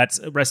 No,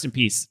 that's rest in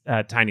peace,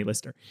 Tiny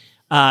Lister.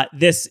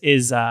 This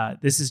is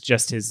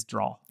just his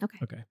drawl.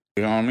 Okay.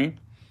 Homie.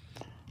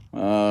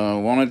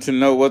 Wanted to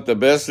know what the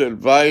best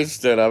advice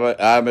that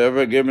I've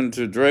ever given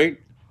to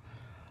Drake.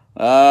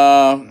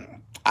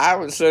 I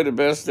would say the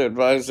best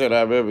advice that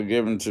I've ever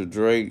given to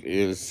Drake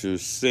is to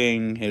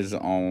sing his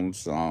own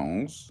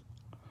songs.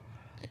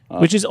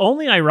 Which is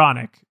only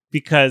ironic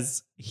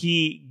because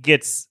he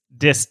gets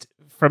dissed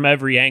from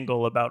every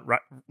angle about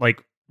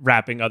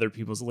rapping other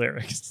people's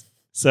lyrics.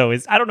 So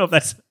I don't know if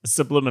that's a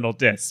subliminal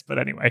diss, but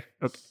anyway.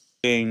 Okay.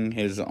 Sing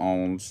his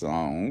own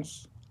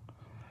songs.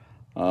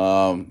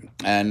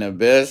 And the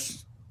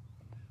best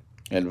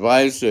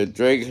advice that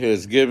Drake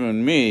has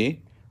given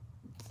me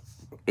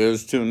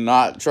is to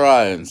not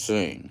try and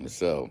sing.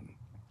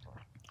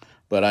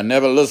 But I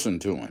never listened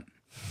to him.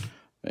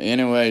 But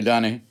anyway,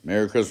 Donnie,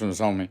 Merry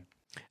Christmas, homie.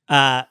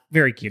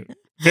 Very cute.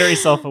 Very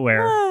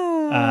self-aware.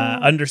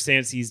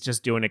 Understands he's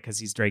just doing it because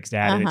he's Drake's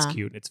dad and it's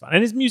cute and it's fun.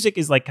 And his music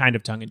is kind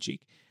of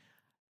tongue-in-cheek.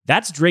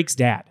 That's Drake's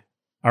dad.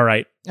 All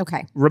right.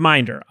 Okay.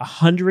 Reminder,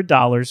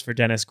 $100 for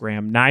Dennis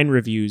Graham, 9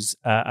 reviews,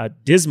 a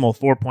dismal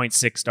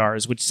 4.6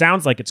 stars, which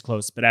sounds like it's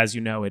close, but as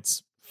you know,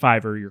 it's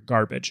 5 or you're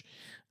garbage.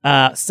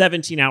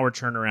 17-hour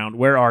turnaround.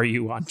 Where are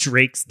you on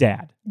Drake's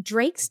dad?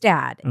 Drake's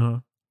dad,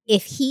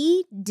 if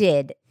he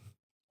did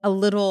a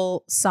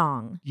little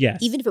song, yes,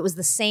 even if it was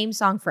the same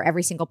song for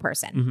every single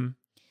person,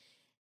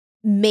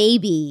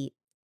 maybe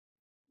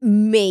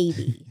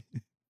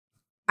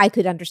I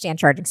could understand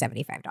charging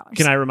 $75.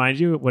 Can I remind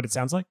you what it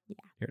sounds like? Yeah.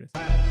 Here it is.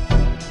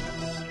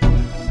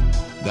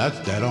 That's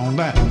that on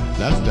that.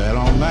 That's that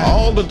on that.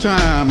 All the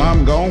time,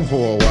 I'm gone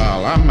for a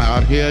while. I'm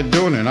out here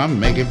doing it. I'm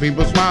making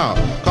people smile.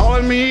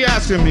 Calling me,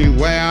 asking me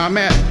where I'm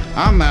at.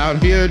 I'm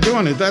out here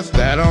doing it. That's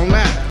that on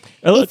that.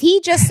 If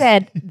he just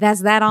said,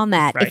 that's that on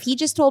that. Right. If he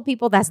just told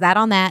people that's that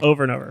on that.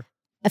 Over and over.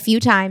 A few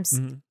times,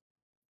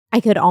 I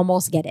could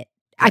almost get it.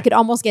 I could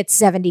almost get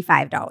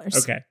 $75.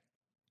 Okay.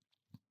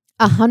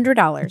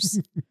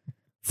 $100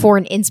 for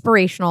an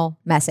inspirational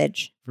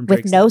message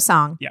with no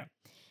song. Yeah.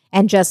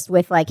 And just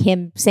with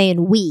him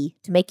saying "we"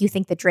 to make you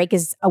think that Drake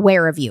is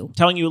aware of you.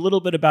 Telling you a little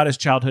bit about his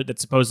childhood that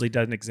supposedly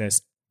doesn't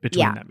exist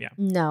between them. Yeah.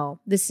 No,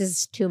 this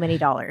is too many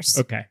dollars.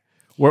 Okay.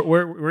 Where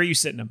are you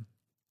sitting him?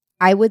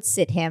 I would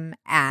sit him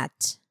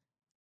at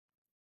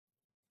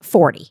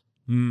 40.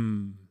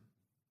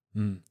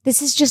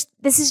 This is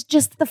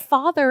just the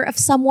father of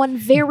someone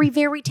very,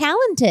 very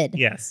talented.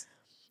 Yes.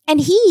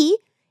 And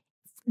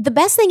the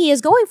best thing he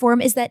has going for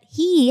him is that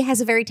he has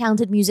a very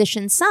talented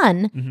musician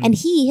son, and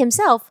he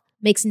himself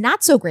makes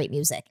not so great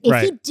music.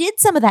 If he did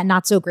some of that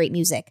not so great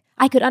music,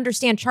 I could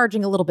understand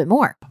charging a little bit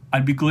more.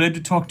 I'd be glad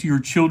to talk to your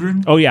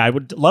children. Oh yeah, I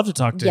would love to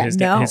talk to his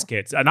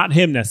kids. Not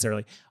him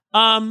necessarily.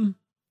 I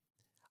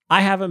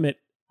have him at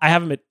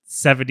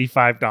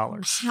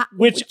 $75.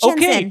 Which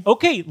Jensen.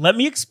 okay, let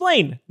me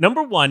explain.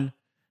 Number one,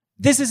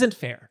 this isn't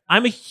fair.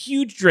 I'm a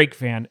huge Drake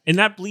fan, and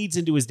that bleeds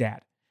into his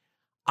dad.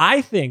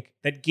 I think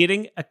that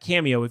getting a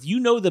cameo, if you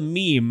know the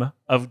meme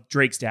of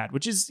Drake's dad,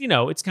 which is,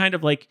 it's kind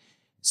of like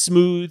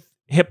smooth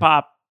hip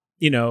hop,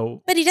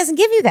 But he doesn't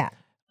give you that.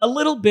 A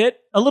little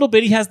bit.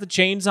 He has the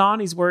chains on.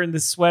 He's wearing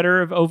the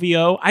sweater of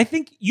OVO. I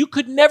think you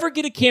could never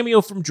get a cameo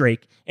from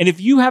Drake. And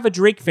if you have a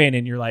Drake fan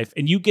in your life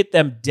and you get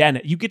them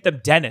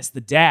Dennis,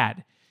 the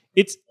dad,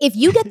 if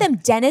you get them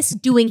Dennis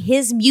doing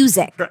his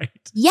music, right?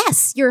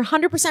 Yes, you're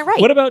 100%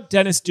 right. What about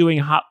Dennis doing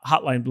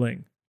Hotline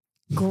Bling?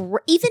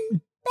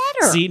 Even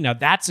better. See, now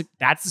that's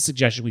the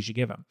suggestion we should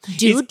give him.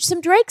 Do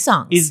some Drake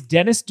songs. Is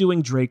Dennis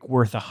doing Drake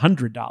worth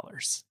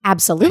 $100?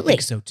 Absolutely. I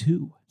think so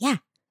too. Yeah.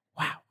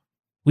 Wow.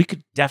 We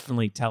could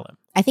definitely tell him.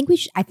 I think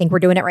we're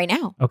doing it right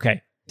now.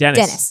 Okay.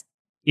 Dennis.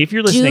 If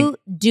you're listening,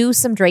 do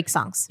some Drake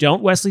songs.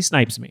 Don't Wesley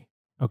Snipes me.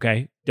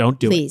 Okay? Don't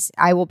do it. Please.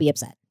 I will be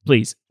upset.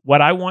 Please.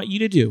 What I want you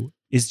to do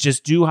is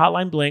just do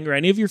Hotline Bling or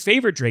any of your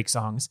favorite Drake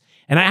songs.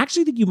 And I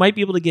actually think you might be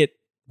able to get,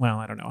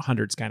 I don't know,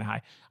 100's kind of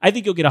high. I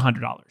think you'll get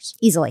 $100.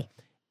 Easily.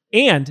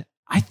 And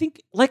I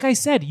think, like I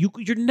said,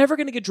 you're never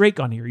going to get Drake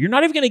on here. You're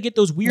not even going to get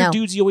those weird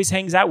dudes he always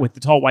hangs out with, the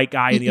tall white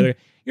guy and the other.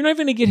 You're not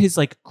even going to get his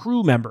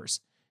crew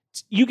members.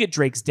 You get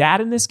Drake's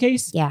dad in this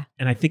case. Yeah.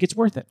 And I think it's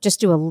worth it. Just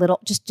do a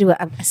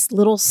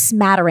little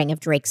smattering of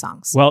Drake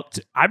songs. Well,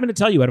 I'm going to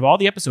tell you, out of all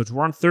the episodes,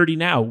 we're on 30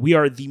 now. We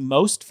are the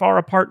most far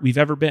apart we've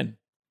ever been.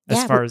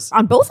 As far as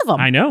on both of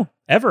them. I know,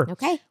 ever.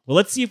 Okay. Well,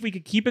 let's see if we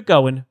could keep it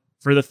going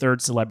for the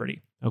third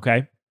celebrity.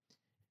 Okay.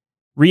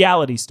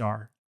 Reality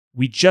star.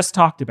 We just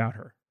talked about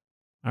her.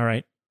 All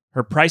right.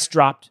 Her price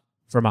dropped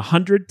from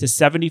 $100 to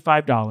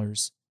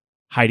 $75.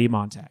 Heidi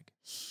Montag.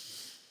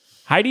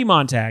 Heidi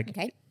Montag.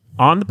 Okay.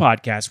 On the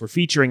podcast, we're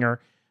featuring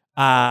her.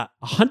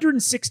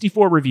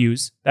 164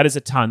 reviews. That is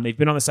a ton. They've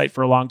been on the site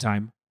for a long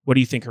time. What do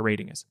you think her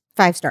rating is?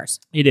 5 stars.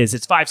 It is.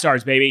 It's 5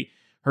 stars, baby.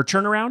 Her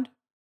turnaround,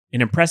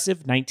 an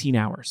impressive 19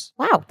 hours.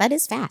 Wow, that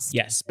is fast.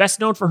 Yes. Best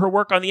known for her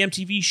work on the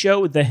MTV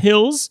show The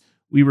Hills.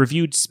 We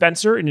reviewed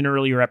Spencer in an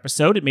earlier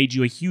episode. It made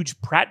you a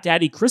huge Pratt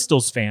Daddy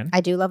Crystals fan.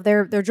 I do love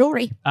their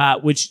jewelry.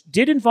 Which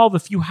did involve a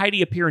few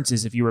Heidi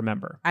appearances, if you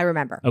remember. I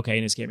remember. Okay,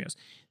 in his cameos.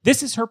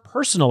 This is her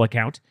personal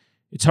account.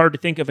 It's hard to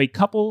think of a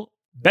couple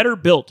better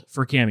built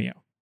for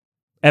Cameo.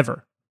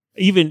 Ever.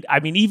 Even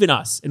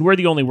us. And we're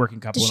the only working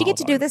couple. Does she get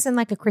to do this in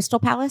like a crystal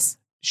palace?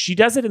 She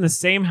does it in the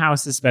same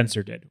house as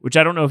Spencer did, which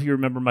I don't know if you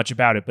remember much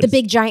about it. But the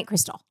big giant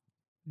crystal.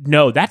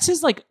 No, that's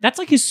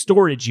his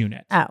storage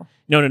unit. Oh.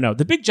 No.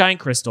 The big giant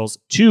crystals,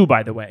 2,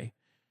 by the way,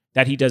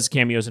 that he does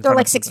cameos in. They're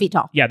like 6 feet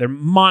tall. Yeah, they're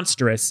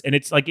monstrous. And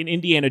it's like an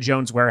Indiana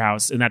Jones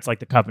warehouse. And that's like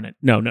the Covenant.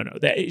 No.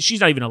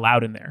 She's not even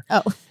allowed in there.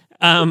 Oh.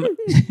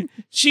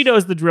 She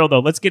knows the drill, though.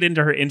 Let's get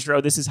into her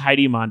intro. This is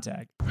Heidi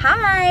Montag.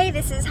 Hi,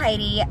 this is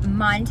Heidi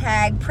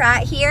Montag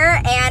Pratt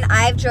here, and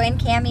I've joined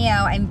Cameo.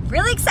 I'm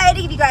really excited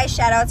to give you guys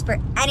shout outs for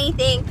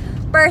anything: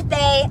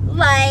 birthday,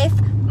 life,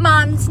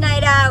 mom's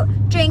night out,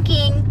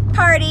 drinking,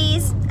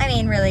 parties. I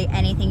mean, really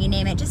anything you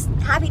name it. Just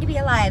happy to be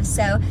alive.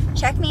 So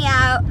check me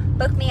out.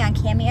 Book me on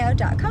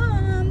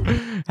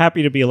cameo.com.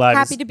 Happy to be alive.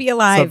 Happy to be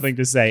alive. Something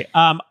to say.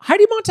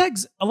 Heidi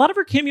Montag's, a lot of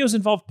her cameos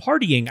involve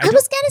partying. I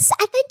was going to say,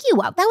 thank you.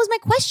 That was my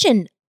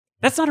question.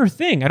 That's not her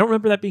thing. I don't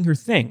remember that being her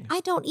thing. I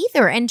don't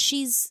either. And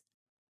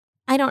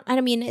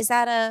I mean, is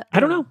that a...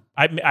 I don't know.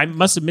 I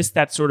must have missed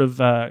that sort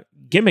of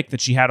gimmick that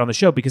she had on the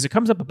show because it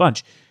comes up a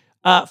bunch.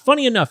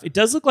 Funny enough, it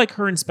does look like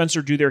her and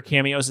Spencer do their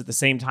cameos at the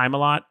same time a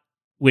lot,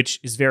 which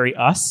is very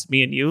us,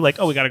 me and you. Like,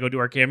 oh, we got to go do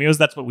our cameos.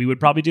 That's what we would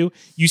probably do.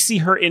 You see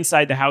her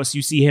inside the house.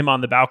 You see him on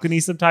the balcony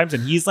sometimes,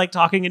 and he's like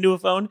talking into a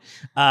phone.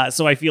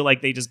 So I feel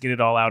like they just get it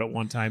all out at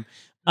one time.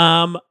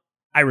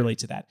 I relate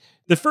to that.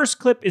 The first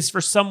clip is for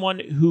someone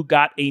who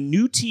got a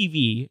new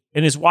TV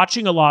and is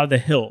watching a lot of The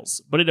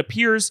Hills, but it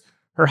appears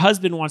her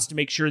husband wants to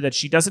make sure that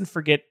she doesn't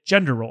forget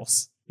gender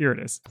roles. Here it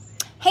is.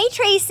 Hey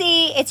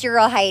Tracy, it's your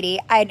girl Heidi.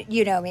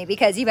 You know me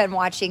because you've been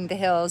watching The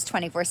Hills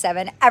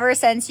 24/7 ever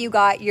since you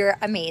got your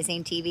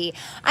amazing TV.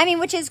 I mean,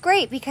 which is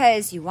great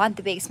because you want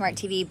the big smart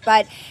TV,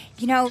 but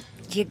you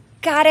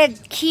gotta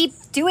keep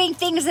doing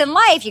things in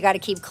life. You gotta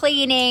keep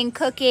cleaning,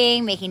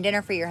 cooking, making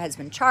dinner for your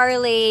husband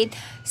Charlie.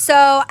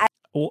 So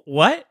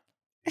what?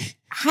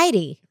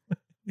 Heidi,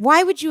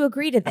 why would you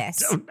agree to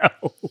this? I don't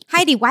know.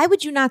 Heidi, why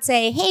would you not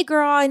say, hey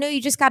girl, I know you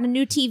just got a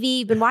new TV,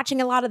 you've been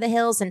watching a lot of The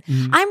Hills, and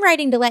I'm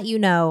writing to let you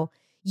know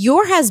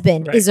your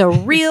husband is a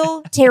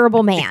real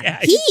terrible man. Yeah,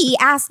 he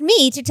asked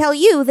me to tell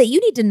you that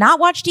you need to not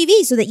watch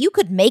TV so that you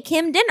could make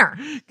him dinner.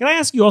 Can I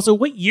ask you also,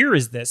 what year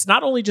is this?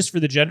 Not only just for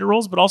the gender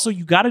roles, but also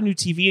you got a new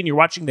TV and you're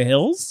watching The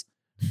Hills?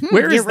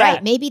 Where is You're that?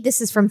 Right. Maybe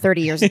this is from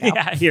 30 years ago.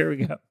 Yeah, here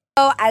we go.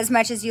 As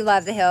much as you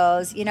love The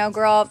Hills,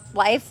 girl,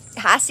 life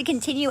has to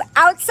continue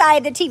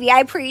outside the TV. I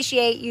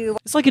appreciate you.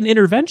 It's like an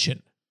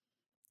intervention.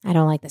 I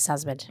don't like this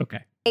husband.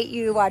 Okay.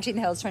 You watching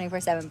The Hills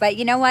 24/7. But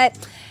you know what?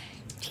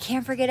 You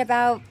can't forget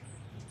about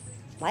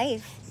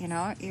life. You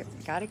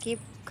got to keep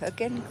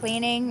cooking,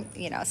 cleaning,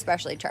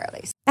 especially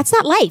Charlie's. That's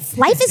not life.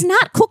 Life is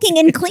not cooking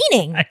and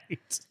cleaning.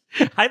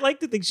 Right. I like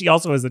to think she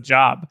also has a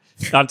job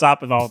on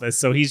top of all this.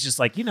 So he's just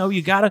like,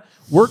 you got to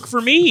work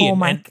for me. Oh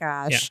my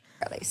gosh.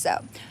 Yeah. Charlie,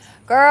 so...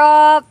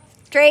 Girl,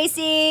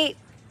 Tracy,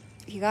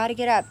 you got to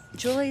get up.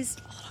 Julie's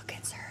a little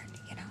concerned,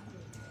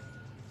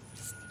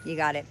 You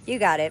got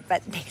it.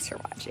 But thanks for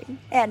watching.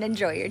 And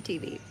enjoy your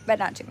TV, but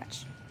not too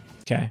much.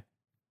 Okay.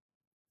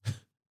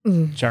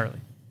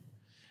 Charlie.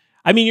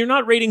 I mean, you're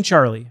not rating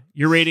Charlie.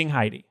 You're rating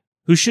Heidi,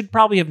 who should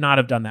probably not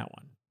have done that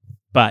one.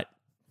 But.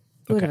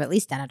 Okay. Would have at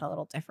least done it a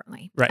little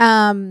differently.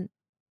 Right.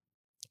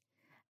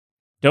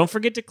 Don't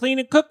forget to clean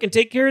and cook and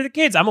take care of the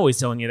kids. I'm always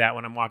telling you that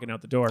when I'm walking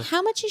out the door.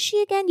 How much is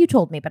she again? You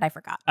told me, but I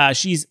forgot.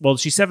 She's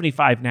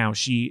 75 now.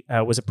 She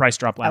was a price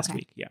drop last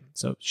week. Yeah.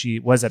 So she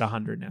was at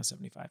 100, now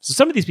 75. So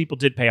some of these people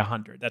did pay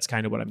 100. That's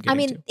kind of what I'm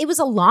getting to. It was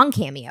a long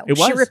cameo. It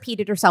was. She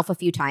repeated herself a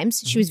few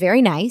times. She was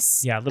very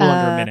nice. Yeah, a little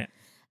under a minute.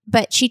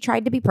 But she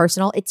tried to be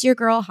personal. It's your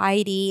girl,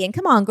 Heidi. And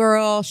come on,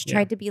 girl. She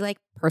tried to be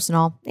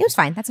personal. It was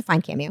fine. That's a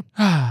fine cameo.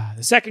 The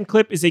second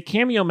clip is a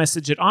cameo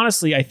message that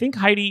honestly, I think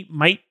Heidi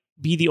might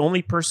be the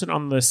only person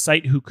on the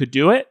site who could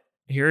do it.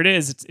 Here it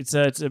is. It's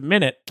a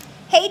minute.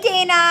 Hey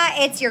Dana,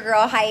 it's your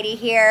girl Heidi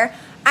here.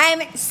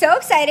 I'm so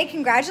excited.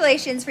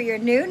 Congratulations for your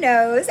new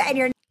nose and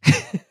your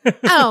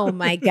Oh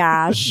my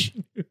gosh.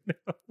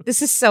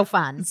 This is so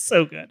fun. It's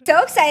so good.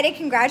 So excited.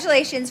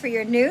 Congratulations for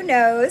your new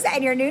nose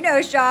and your new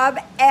nose job.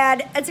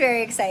 And it's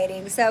very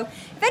exciting. So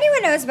if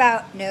anyone knows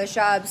about nose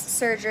jobs,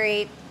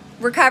 surgery,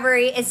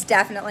 recovery, it's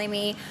definitely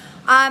me.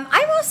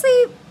 I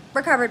mostly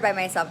recovered by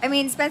myself. I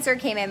mean, Spencer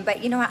came in,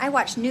 but you know what? I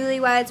watched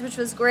Newlyweds, which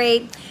was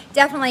great.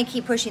 Definitely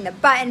keep pushing the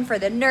button for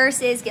the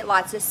nurses. Get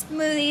lots of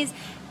smoothies.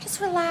 Just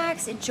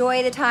relax,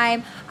 enjoy the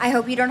time. I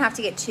hope you don't have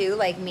to get two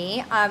like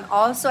me.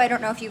 Also, I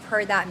don't know if you've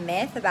heard that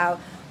myth about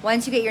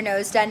once you get your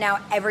nose done, now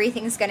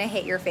everything's gonna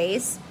hit your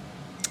face.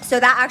 So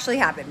that actually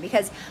happened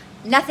because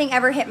nothing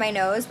ever hit my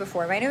nose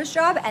before my nose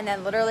job, and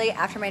then literally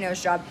after my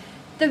nose job,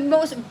 the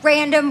most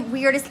random,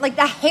 weirdest, like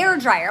the hair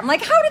dryer. I'm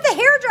like, how did the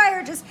hair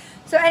dryer just...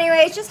 So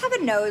anyways, just have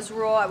a nose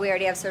rule. We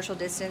already have social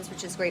distance,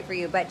 which is great for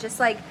you, but just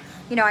like,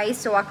 you know, I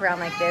used to walk around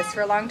like this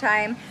for a long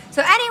time.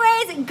 So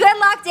anyways, good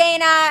luck,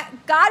 Dana.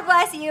 God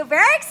bless you.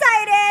 Very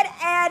excited.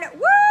 And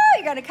woo,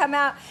 you're going to come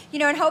out, you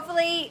know, and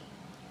hopefully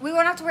we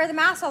won't have to wear the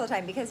mask all the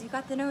time because you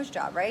got the nose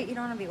job, right? You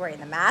don't want to be wearing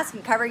the mask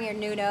and covering your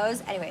new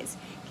nose. Anyways,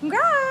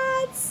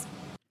 congrats.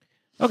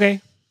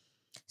 Okay.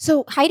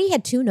 So Heidi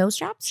had 2 nose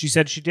jobs? She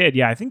said she did.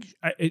 Yeah, I think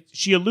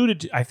she alluded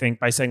to, I think,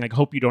 by saying like,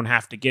 hope you don't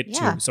have to get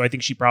 2. So I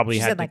think she probably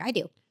had said, to like I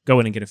do. Go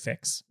in and get a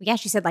fix. Yeah,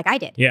 she said like I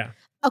did. Yeah.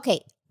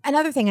 Okay,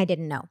 another thing I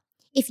didn't know.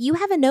 If you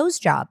have a nose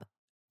job,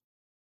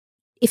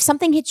 if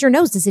something hits your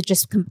nose, does it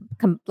just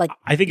like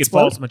I think explode?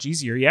 It falls much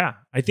easier. Yeah.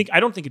 I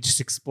don't think it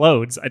just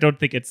explodes. I don't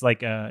think it's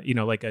like a, you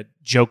know, like a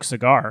joke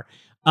cigar.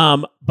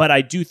 But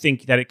I do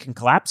think that it can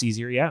collapse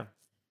easier. Yeah.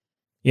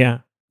 Yeah.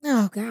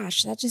 Oh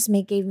gosh, that just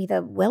gave me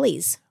the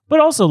willies. But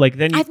also like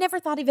then I've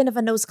never thought even of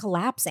a nose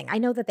collapsing. I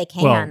know that they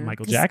can. Well,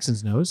 Michael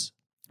Jackson's nose.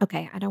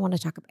 Okay, I don't want to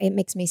talk about it.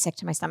 Makes me sick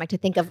to my stomach to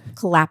think of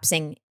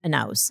collapsing a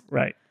nose.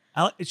 Right.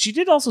 She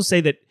did also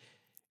say that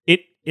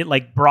it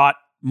like brought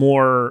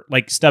more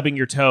like stubbing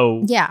your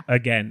toe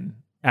again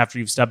after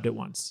you've stubbed it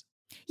once.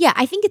 Yeah,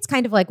 I think it's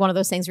kind of like one of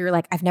those things where you're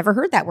like, I've never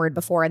heard that word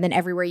before. And then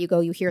everywhere you go,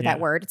 you hear that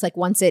word. It's like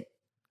once it...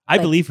 I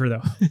believe her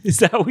though. Is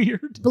that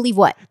weird? Believe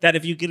what? That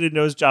if you get a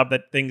nose job,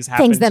 that things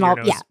happen to your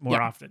nose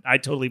more often. I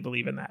totally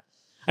believe in that.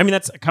 I mean,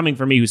 that's coming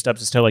from me who stubs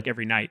his toe like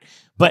every night.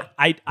 But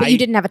you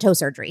didn't have a toe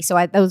surgery,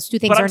 so those two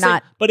things are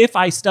not... But if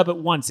I stub it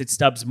once, it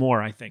stubs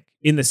more, I think,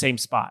 in the same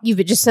spot.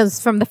 You've just says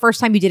from the first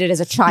time you did it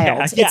as a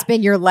child. It's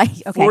been your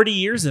life. Okay. 40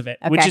 years of it,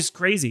 which is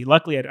crazy.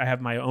 Luckily, I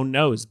have my own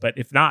nose, but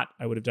if not,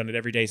 I would have done it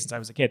every day since I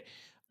was a kid.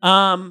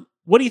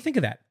 What do you think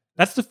of that?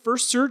 That's the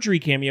first surgery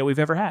cameo we've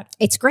ever had.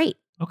 It's great.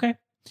 Okay.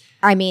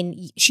 I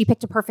mean, she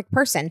picked a perfect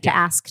person to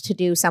ask to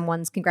do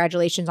someone's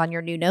congratulations on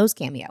your new nose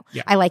cameo.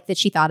 Yeah. I like that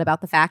she thought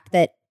about the fact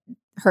that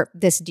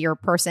this dear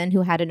person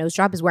who had a nose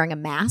job is wearing a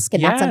mask,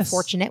 and that's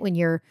unfortunate when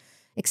you're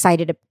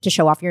excited to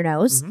show off your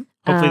nose. Mm-hmm.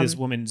 Hopefully this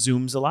woman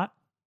zooms a lot.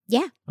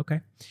 Yeah. Okay.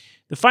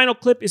 The final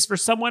clip is for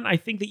someone I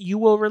think that you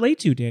will relate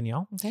to,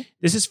 Danielle. Okay.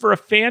 This is for a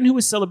fan who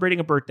is celebrating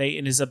a birthday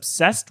and is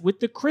obsessed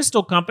with the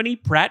crystal company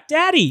Pratt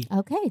Daddy.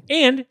 Okay.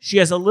 And she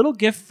has a little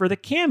gift for the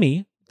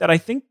Cammy that I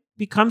think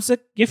becomes a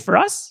gift for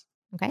us.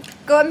 Okay.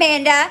 Go,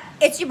 Amanda.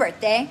 It's your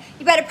birthday.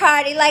 You better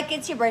party like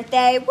it's your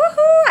birthday.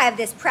 Woohoo! I have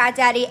this Pratt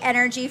Daddy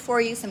energy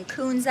for you. Some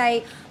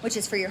kunzite, which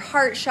is for your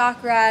heart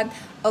chakra.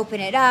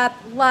 Open it up.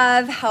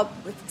 Love. Help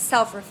with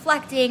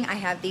self-reflecting. I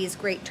have these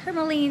great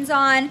tourmalines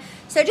on.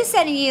 So just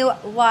sending you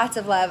lots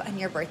of love on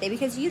your birthday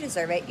because you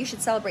deserve it. You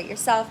should celebrate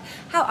yourself.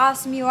 How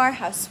awesome you are.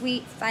 How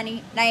sweet,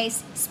 funny,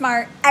 nice,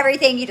 smart,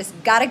 everything. You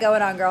just got it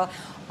going on, girl.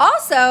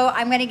 Also,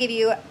 I'm going to give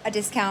you a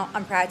discount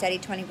on Pratt Daddy,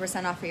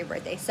 20% off for your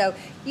birthday. So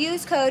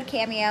use code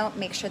Cameo.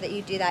 Make sure that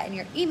you do that in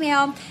your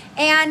email.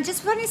 And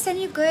just want to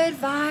send you good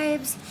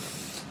vibes,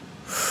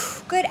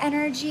 good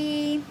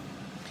energy.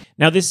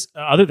 Now this,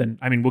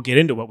 we'll get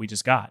into what we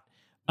just got.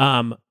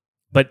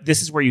 But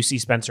this is where you see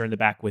Spencer in the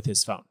back with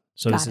his phone.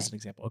 So this is an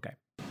example. Okay.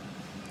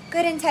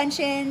 Good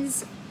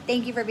intentions.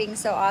 Thank you for being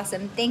so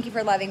awesome. Thank you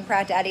for loving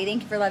Pratt Daddy.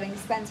 Thank you for loving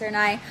Spencer and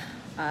I.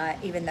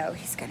 Even though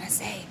he's going to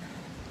say...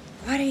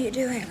 What are you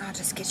doing? I'll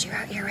just get you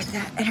out here with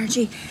that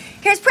energy.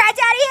 Here's Pratt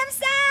Daddy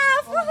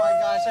himself. Oh my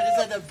gosh, I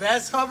just had the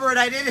best hover and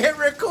I didn't hit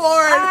record.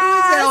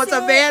 Oh, it's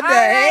Amanda. All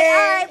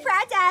right,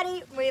 Pratt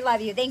Daddy. We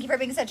love you. Thank you for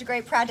being such a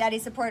great Pratt Daddy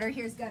supporter.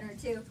 Here's Gunner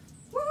too.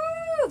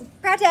 Woo!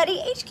 Pratt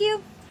Daddy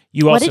HQ.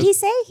 What did he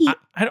say?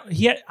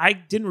 I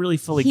didn't really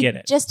fully get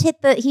it. Just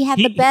hit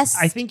the best.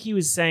 I think he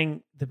was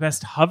saying the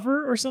best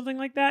hover or something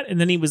like that.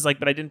 And then he was like,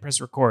 but I didn't press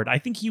record. I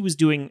think he was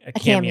doing a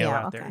cameo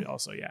out there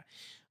also. Yeah.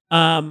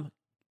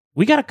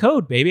 We got a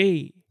code,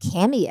 baby.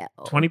 Cameo.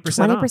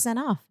 20%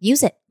 off.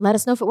 Use it. Let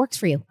us know if it works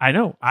for you. I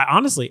know.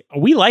 Honestly,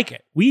 we like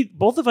it.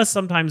 Both of us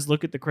sometimes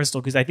look at the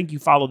crystal because I think you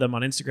follow them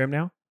on Instagram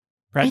now.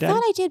 Pratt Daddy?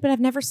 Thought I did, but I've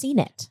never seen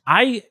it.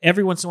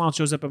 Every once in a while it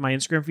shows up in my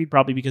Instagram feed,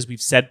 probably because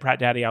we've said Pratt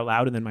Daddy out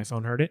loud and then my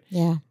phone heard it.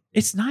 Yeah.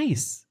 It's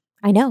nice.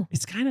 I know.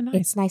 It's kind of nice.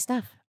 It's nice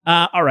stuff.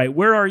 All right.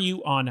 Where are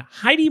you on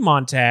Heidi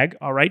Montag?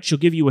 All right. She'll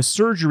give you a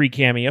surgery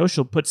cameo.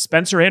 She'll put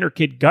Spencer and her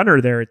kid Gunner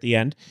there at the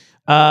end.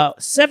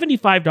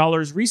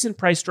 $75. Recent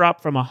price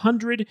drop from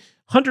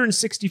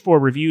 164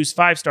 reviews.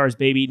 5 stars,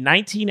 baby.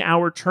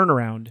 19-hour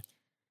turnaround.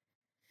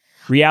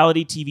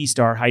 Reality TV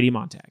star Heidi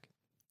Montag.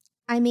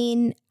 I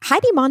mean,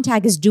 Heidi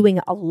Montag is doing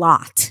a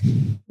lot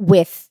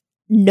with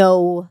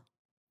no,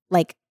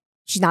 like,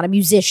 she's not a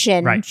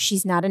musician. Right.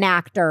 She's not an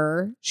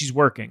actor. She's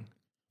working.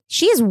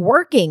 She is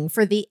working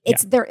for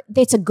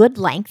it's a good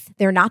length.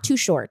 They're not too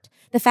short.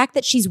 The fact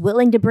that she's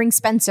willing to bring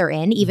Spencer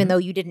in, even though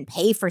you didn't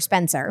pay for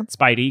Spencer.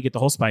 Spidey, get the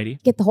whole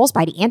Spidey. Get the whole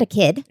Spidey and a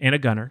kid. And a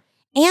gunner.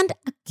 And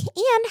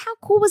how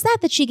cool was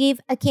that she gave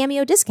a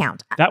Cameo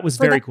discount? That was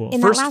very cool.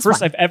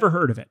 First I've ever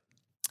heard of it.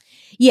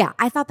 Yeah,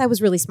 I thought that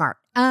was really smart.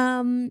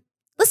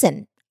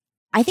 Listen,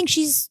 I think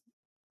she's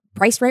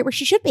priced right where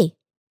she should be.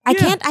 I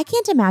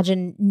can't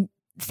imagine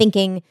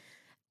thinking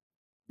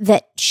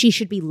that she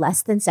should be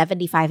less than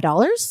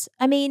 $75.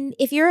 I mean,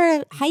 if you're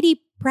a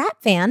Heidi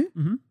Pratt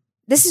fan,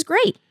 this is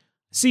great.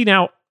 See,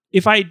 now,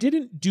 if I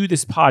didn't do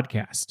this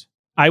podcast,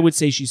 I would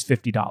say she's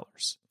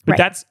 $50. But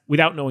that's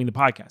without knowing the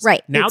podcast.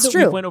 Right. Now that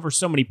we went over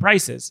so many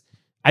prices,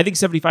 I think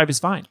 $75 is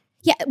fine.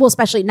 Yeah, well,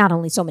 especially not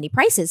only so many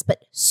prices,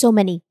 but so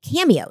many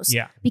cameos.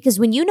 Yeah. Because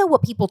when you know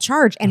what people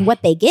charge and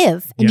what they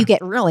give, and you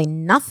get really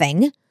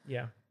nothing,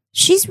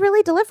 she's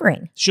really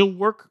delivering. She'll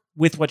work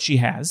with what she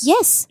has.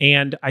 Yes.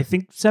 And I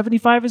think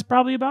 75 is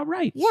probably about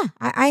right. Yeah,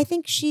 I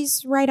think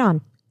she's right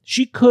on.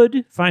 She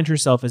could find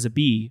herself as a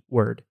B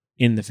word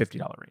in the $50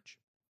 range.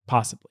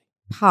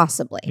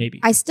 Possibly. Maybe.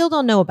 I still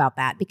don't know about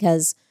that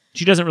because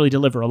she doesn't really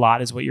deliver a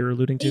lot, is what you're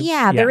alluding to?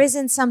 Yeah, there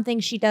isn't something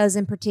she does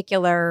in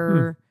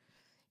particular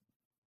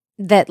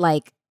that,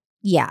 like,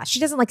 she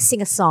doesn't like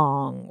sing a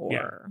song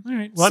or. All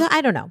right. Well, so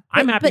I don't know.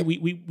 I'm happy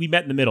we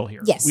met in the middle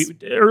here. Yes.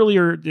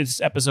 Earlier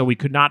this episode, we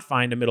could not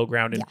find a middle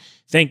ground, and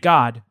thank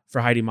God for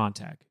Heidi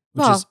Montag,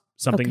 which is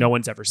something no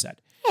one's ever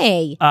said.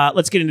 Hey.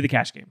 Let's get into the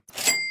cash game.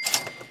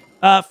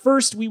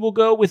 First, we will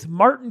go with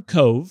Martin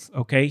Kove.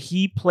 Okay,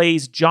 he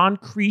plays John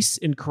Kreese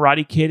in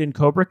Karate Kid and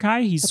Cobra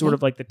Kai. He's sort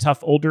of like the tough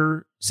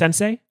older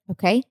sensei.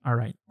 Okay. All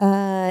right.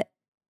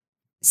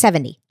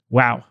 70.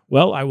 Wow.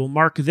 Well, I will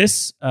mark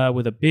this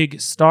with a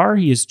big star.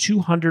 He is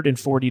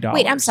 $240.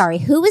 Wait, I'm sorry.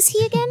 Who is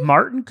he again?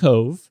 Martin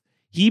Kove.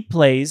 He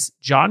plays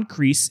John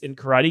Kreese in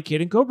Karate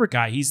Kid and Cobra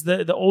Kai. He's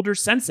the older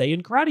sensei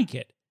in Karate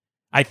Kid.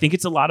 I think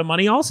it's a lot of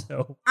money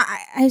also.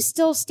 I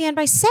still stand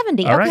by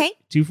 70. All okay. Right,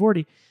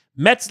 $240.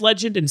 Mets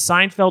legend and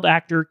Seinfeld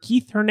actor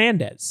Keith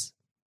Hernandez.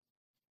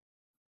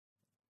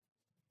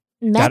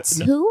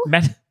 Who?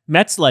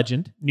 Mets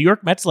legend, New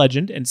York Mets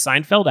legend, and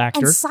Seinfeld actor.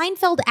 And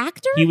Seinfeld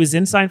actor? He was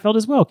in Seinfeld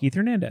as well, Keith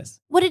Hernandez.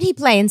 What did he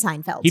play in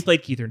Seinfeld? He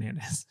played Keith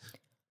Hernandez.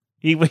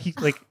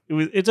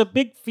 It's a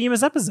big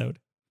famous episode.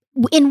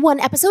 In one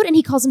episode, and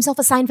he calls himself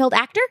a Seinfeld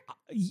actor?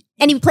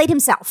 And he played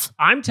himself.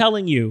 I'm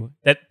telling you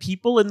that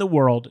people in the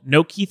world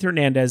know Keith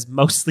Hernandez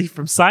mostly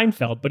from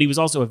Seinfeld, but he was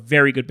also a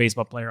very good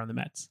baseball player on the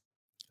Mets.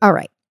 All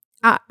right.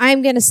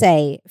 I'm going to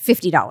say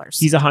 $50.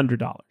 He's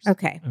 $100.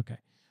 Okay.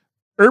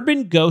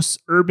 Urban Ghosts,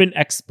 Urban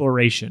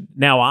Exploration.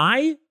 Now,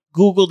 I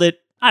Googled it,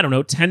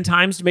 10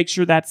 times to make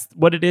sure that's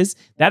what it is.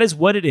 That is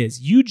what it is.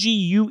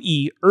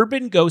 UGUE,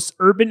 Urban Ghosts,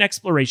 Urban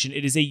Exploration.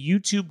 It is a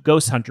YouTube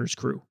ghost hunters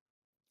crew.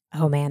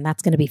 Oh, man,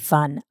 that's going to be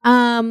fun.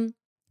 $50.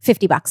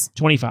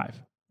 $25.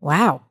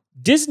 Wow.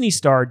 Disney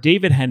star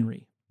David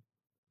Henry.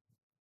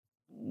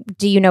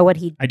 Do you know what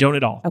he... I don't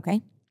at all.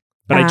 Okay.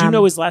 But I do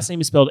know his last name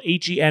is spelled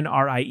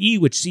Henrie,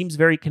 which seems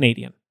very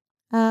Canadian.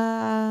 You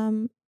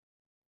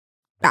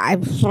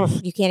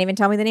can't even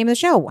tell me the name of the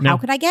show. No, how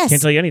could I guess?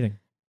 Can't tell you anything.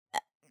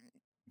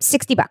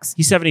 $60.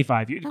 He's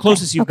 75. The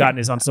closest you've gotten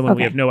is on someone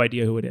we have no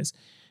idea who it is.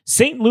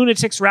 Saint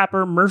Lunatics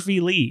rapper Murphy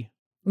Lee.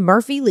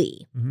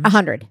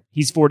 100.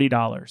 He's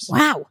 $40.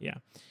 Wow. Yeah.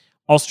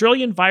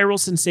 Australian viral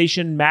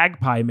sensation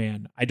Magpie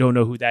Man. I don't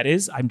know who that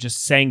is. I'm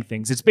just saying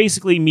things. It's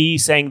basically me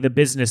saying the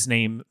business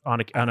name on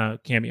a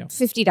cameo.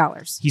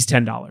 $50. He's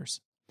 $10.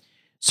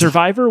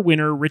 Survivor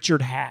winner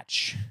Richard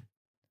Hatch.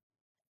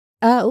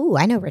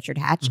 I know Richard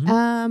Hatch.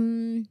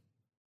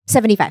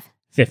 75.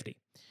 50.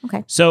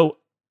 Okay. So,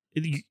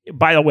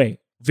 by the way,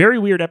 very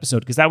weird episode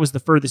because that was the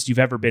furthest you've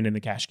ever been in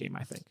the cash game,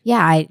 I think.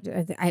 Yeah,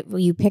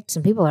 you picked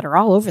some people that are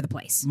all over the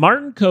place.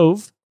 Martin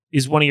Kove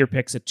is one of your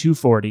picks at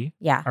 $240.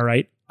 Yeah. All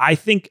right. I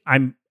think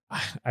I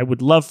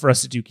would love for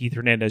us to do Keith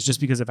Hernandez just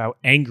because of how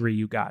angry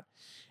you got.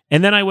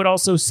 And then I would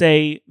also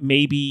say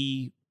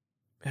maybe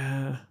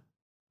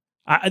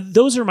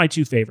those are my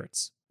two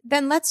favorites.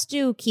 Then let's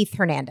do Keith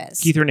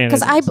Hernandez.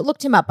 Because I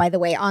looked him up, by the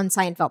way, on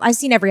Seinfeld. I've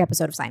seen every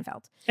episode of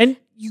Seinfeld. And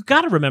you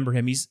got to remember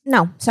him.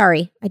 No,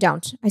 sorry, I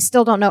don't. I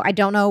still don't know. I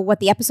don't know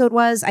what the episode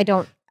was.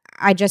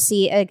 I just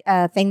see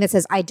a thing that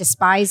says, I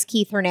despise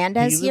Keith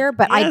Hernandez here,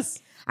 but yes.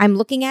 I'm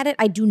looking at it.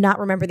 I do not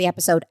remember the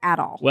episode at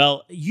all.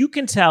 Well, you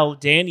can tell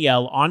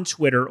Danielle on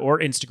Twitter or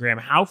Instagram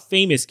how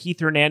famous Keith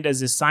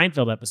Hernandez's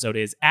Seinfeld episode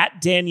is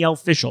at Danielle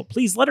Fishel.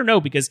 Please let her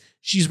know because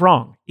she's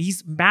wrong.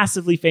 He's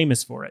massively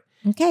famous for it.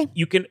 Okay.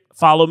 You can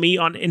follow me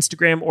on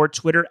Instagram or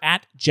Twitter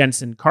at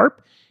Jensen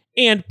Karp.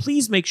 And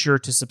please make sure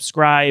to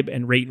subscribe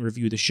and rate and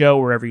review the show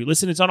wherever you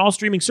listen. It's on all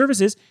streaming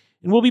services.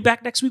 And we'll be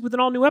back next week with an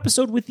all-new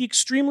episode with the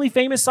extremely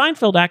famous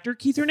Seinfeld actor,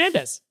 Keith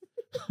Hernandez.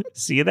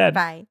 See you then.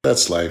 Bye.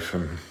 That's life.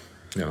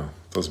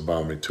 doesn't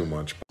bother me too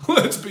much.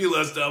 Let's be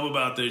less dumb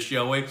about this,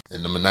 shall we?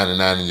 And number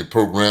 99 in your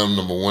program,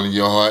 number 1 in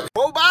your heart.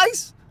 Roll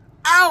dice,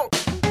 out!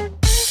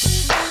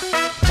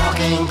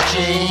 Talking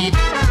cheap.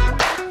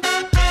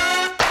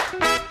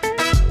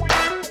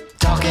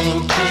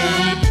 Talking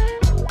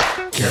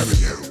cheap.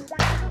 Cameo.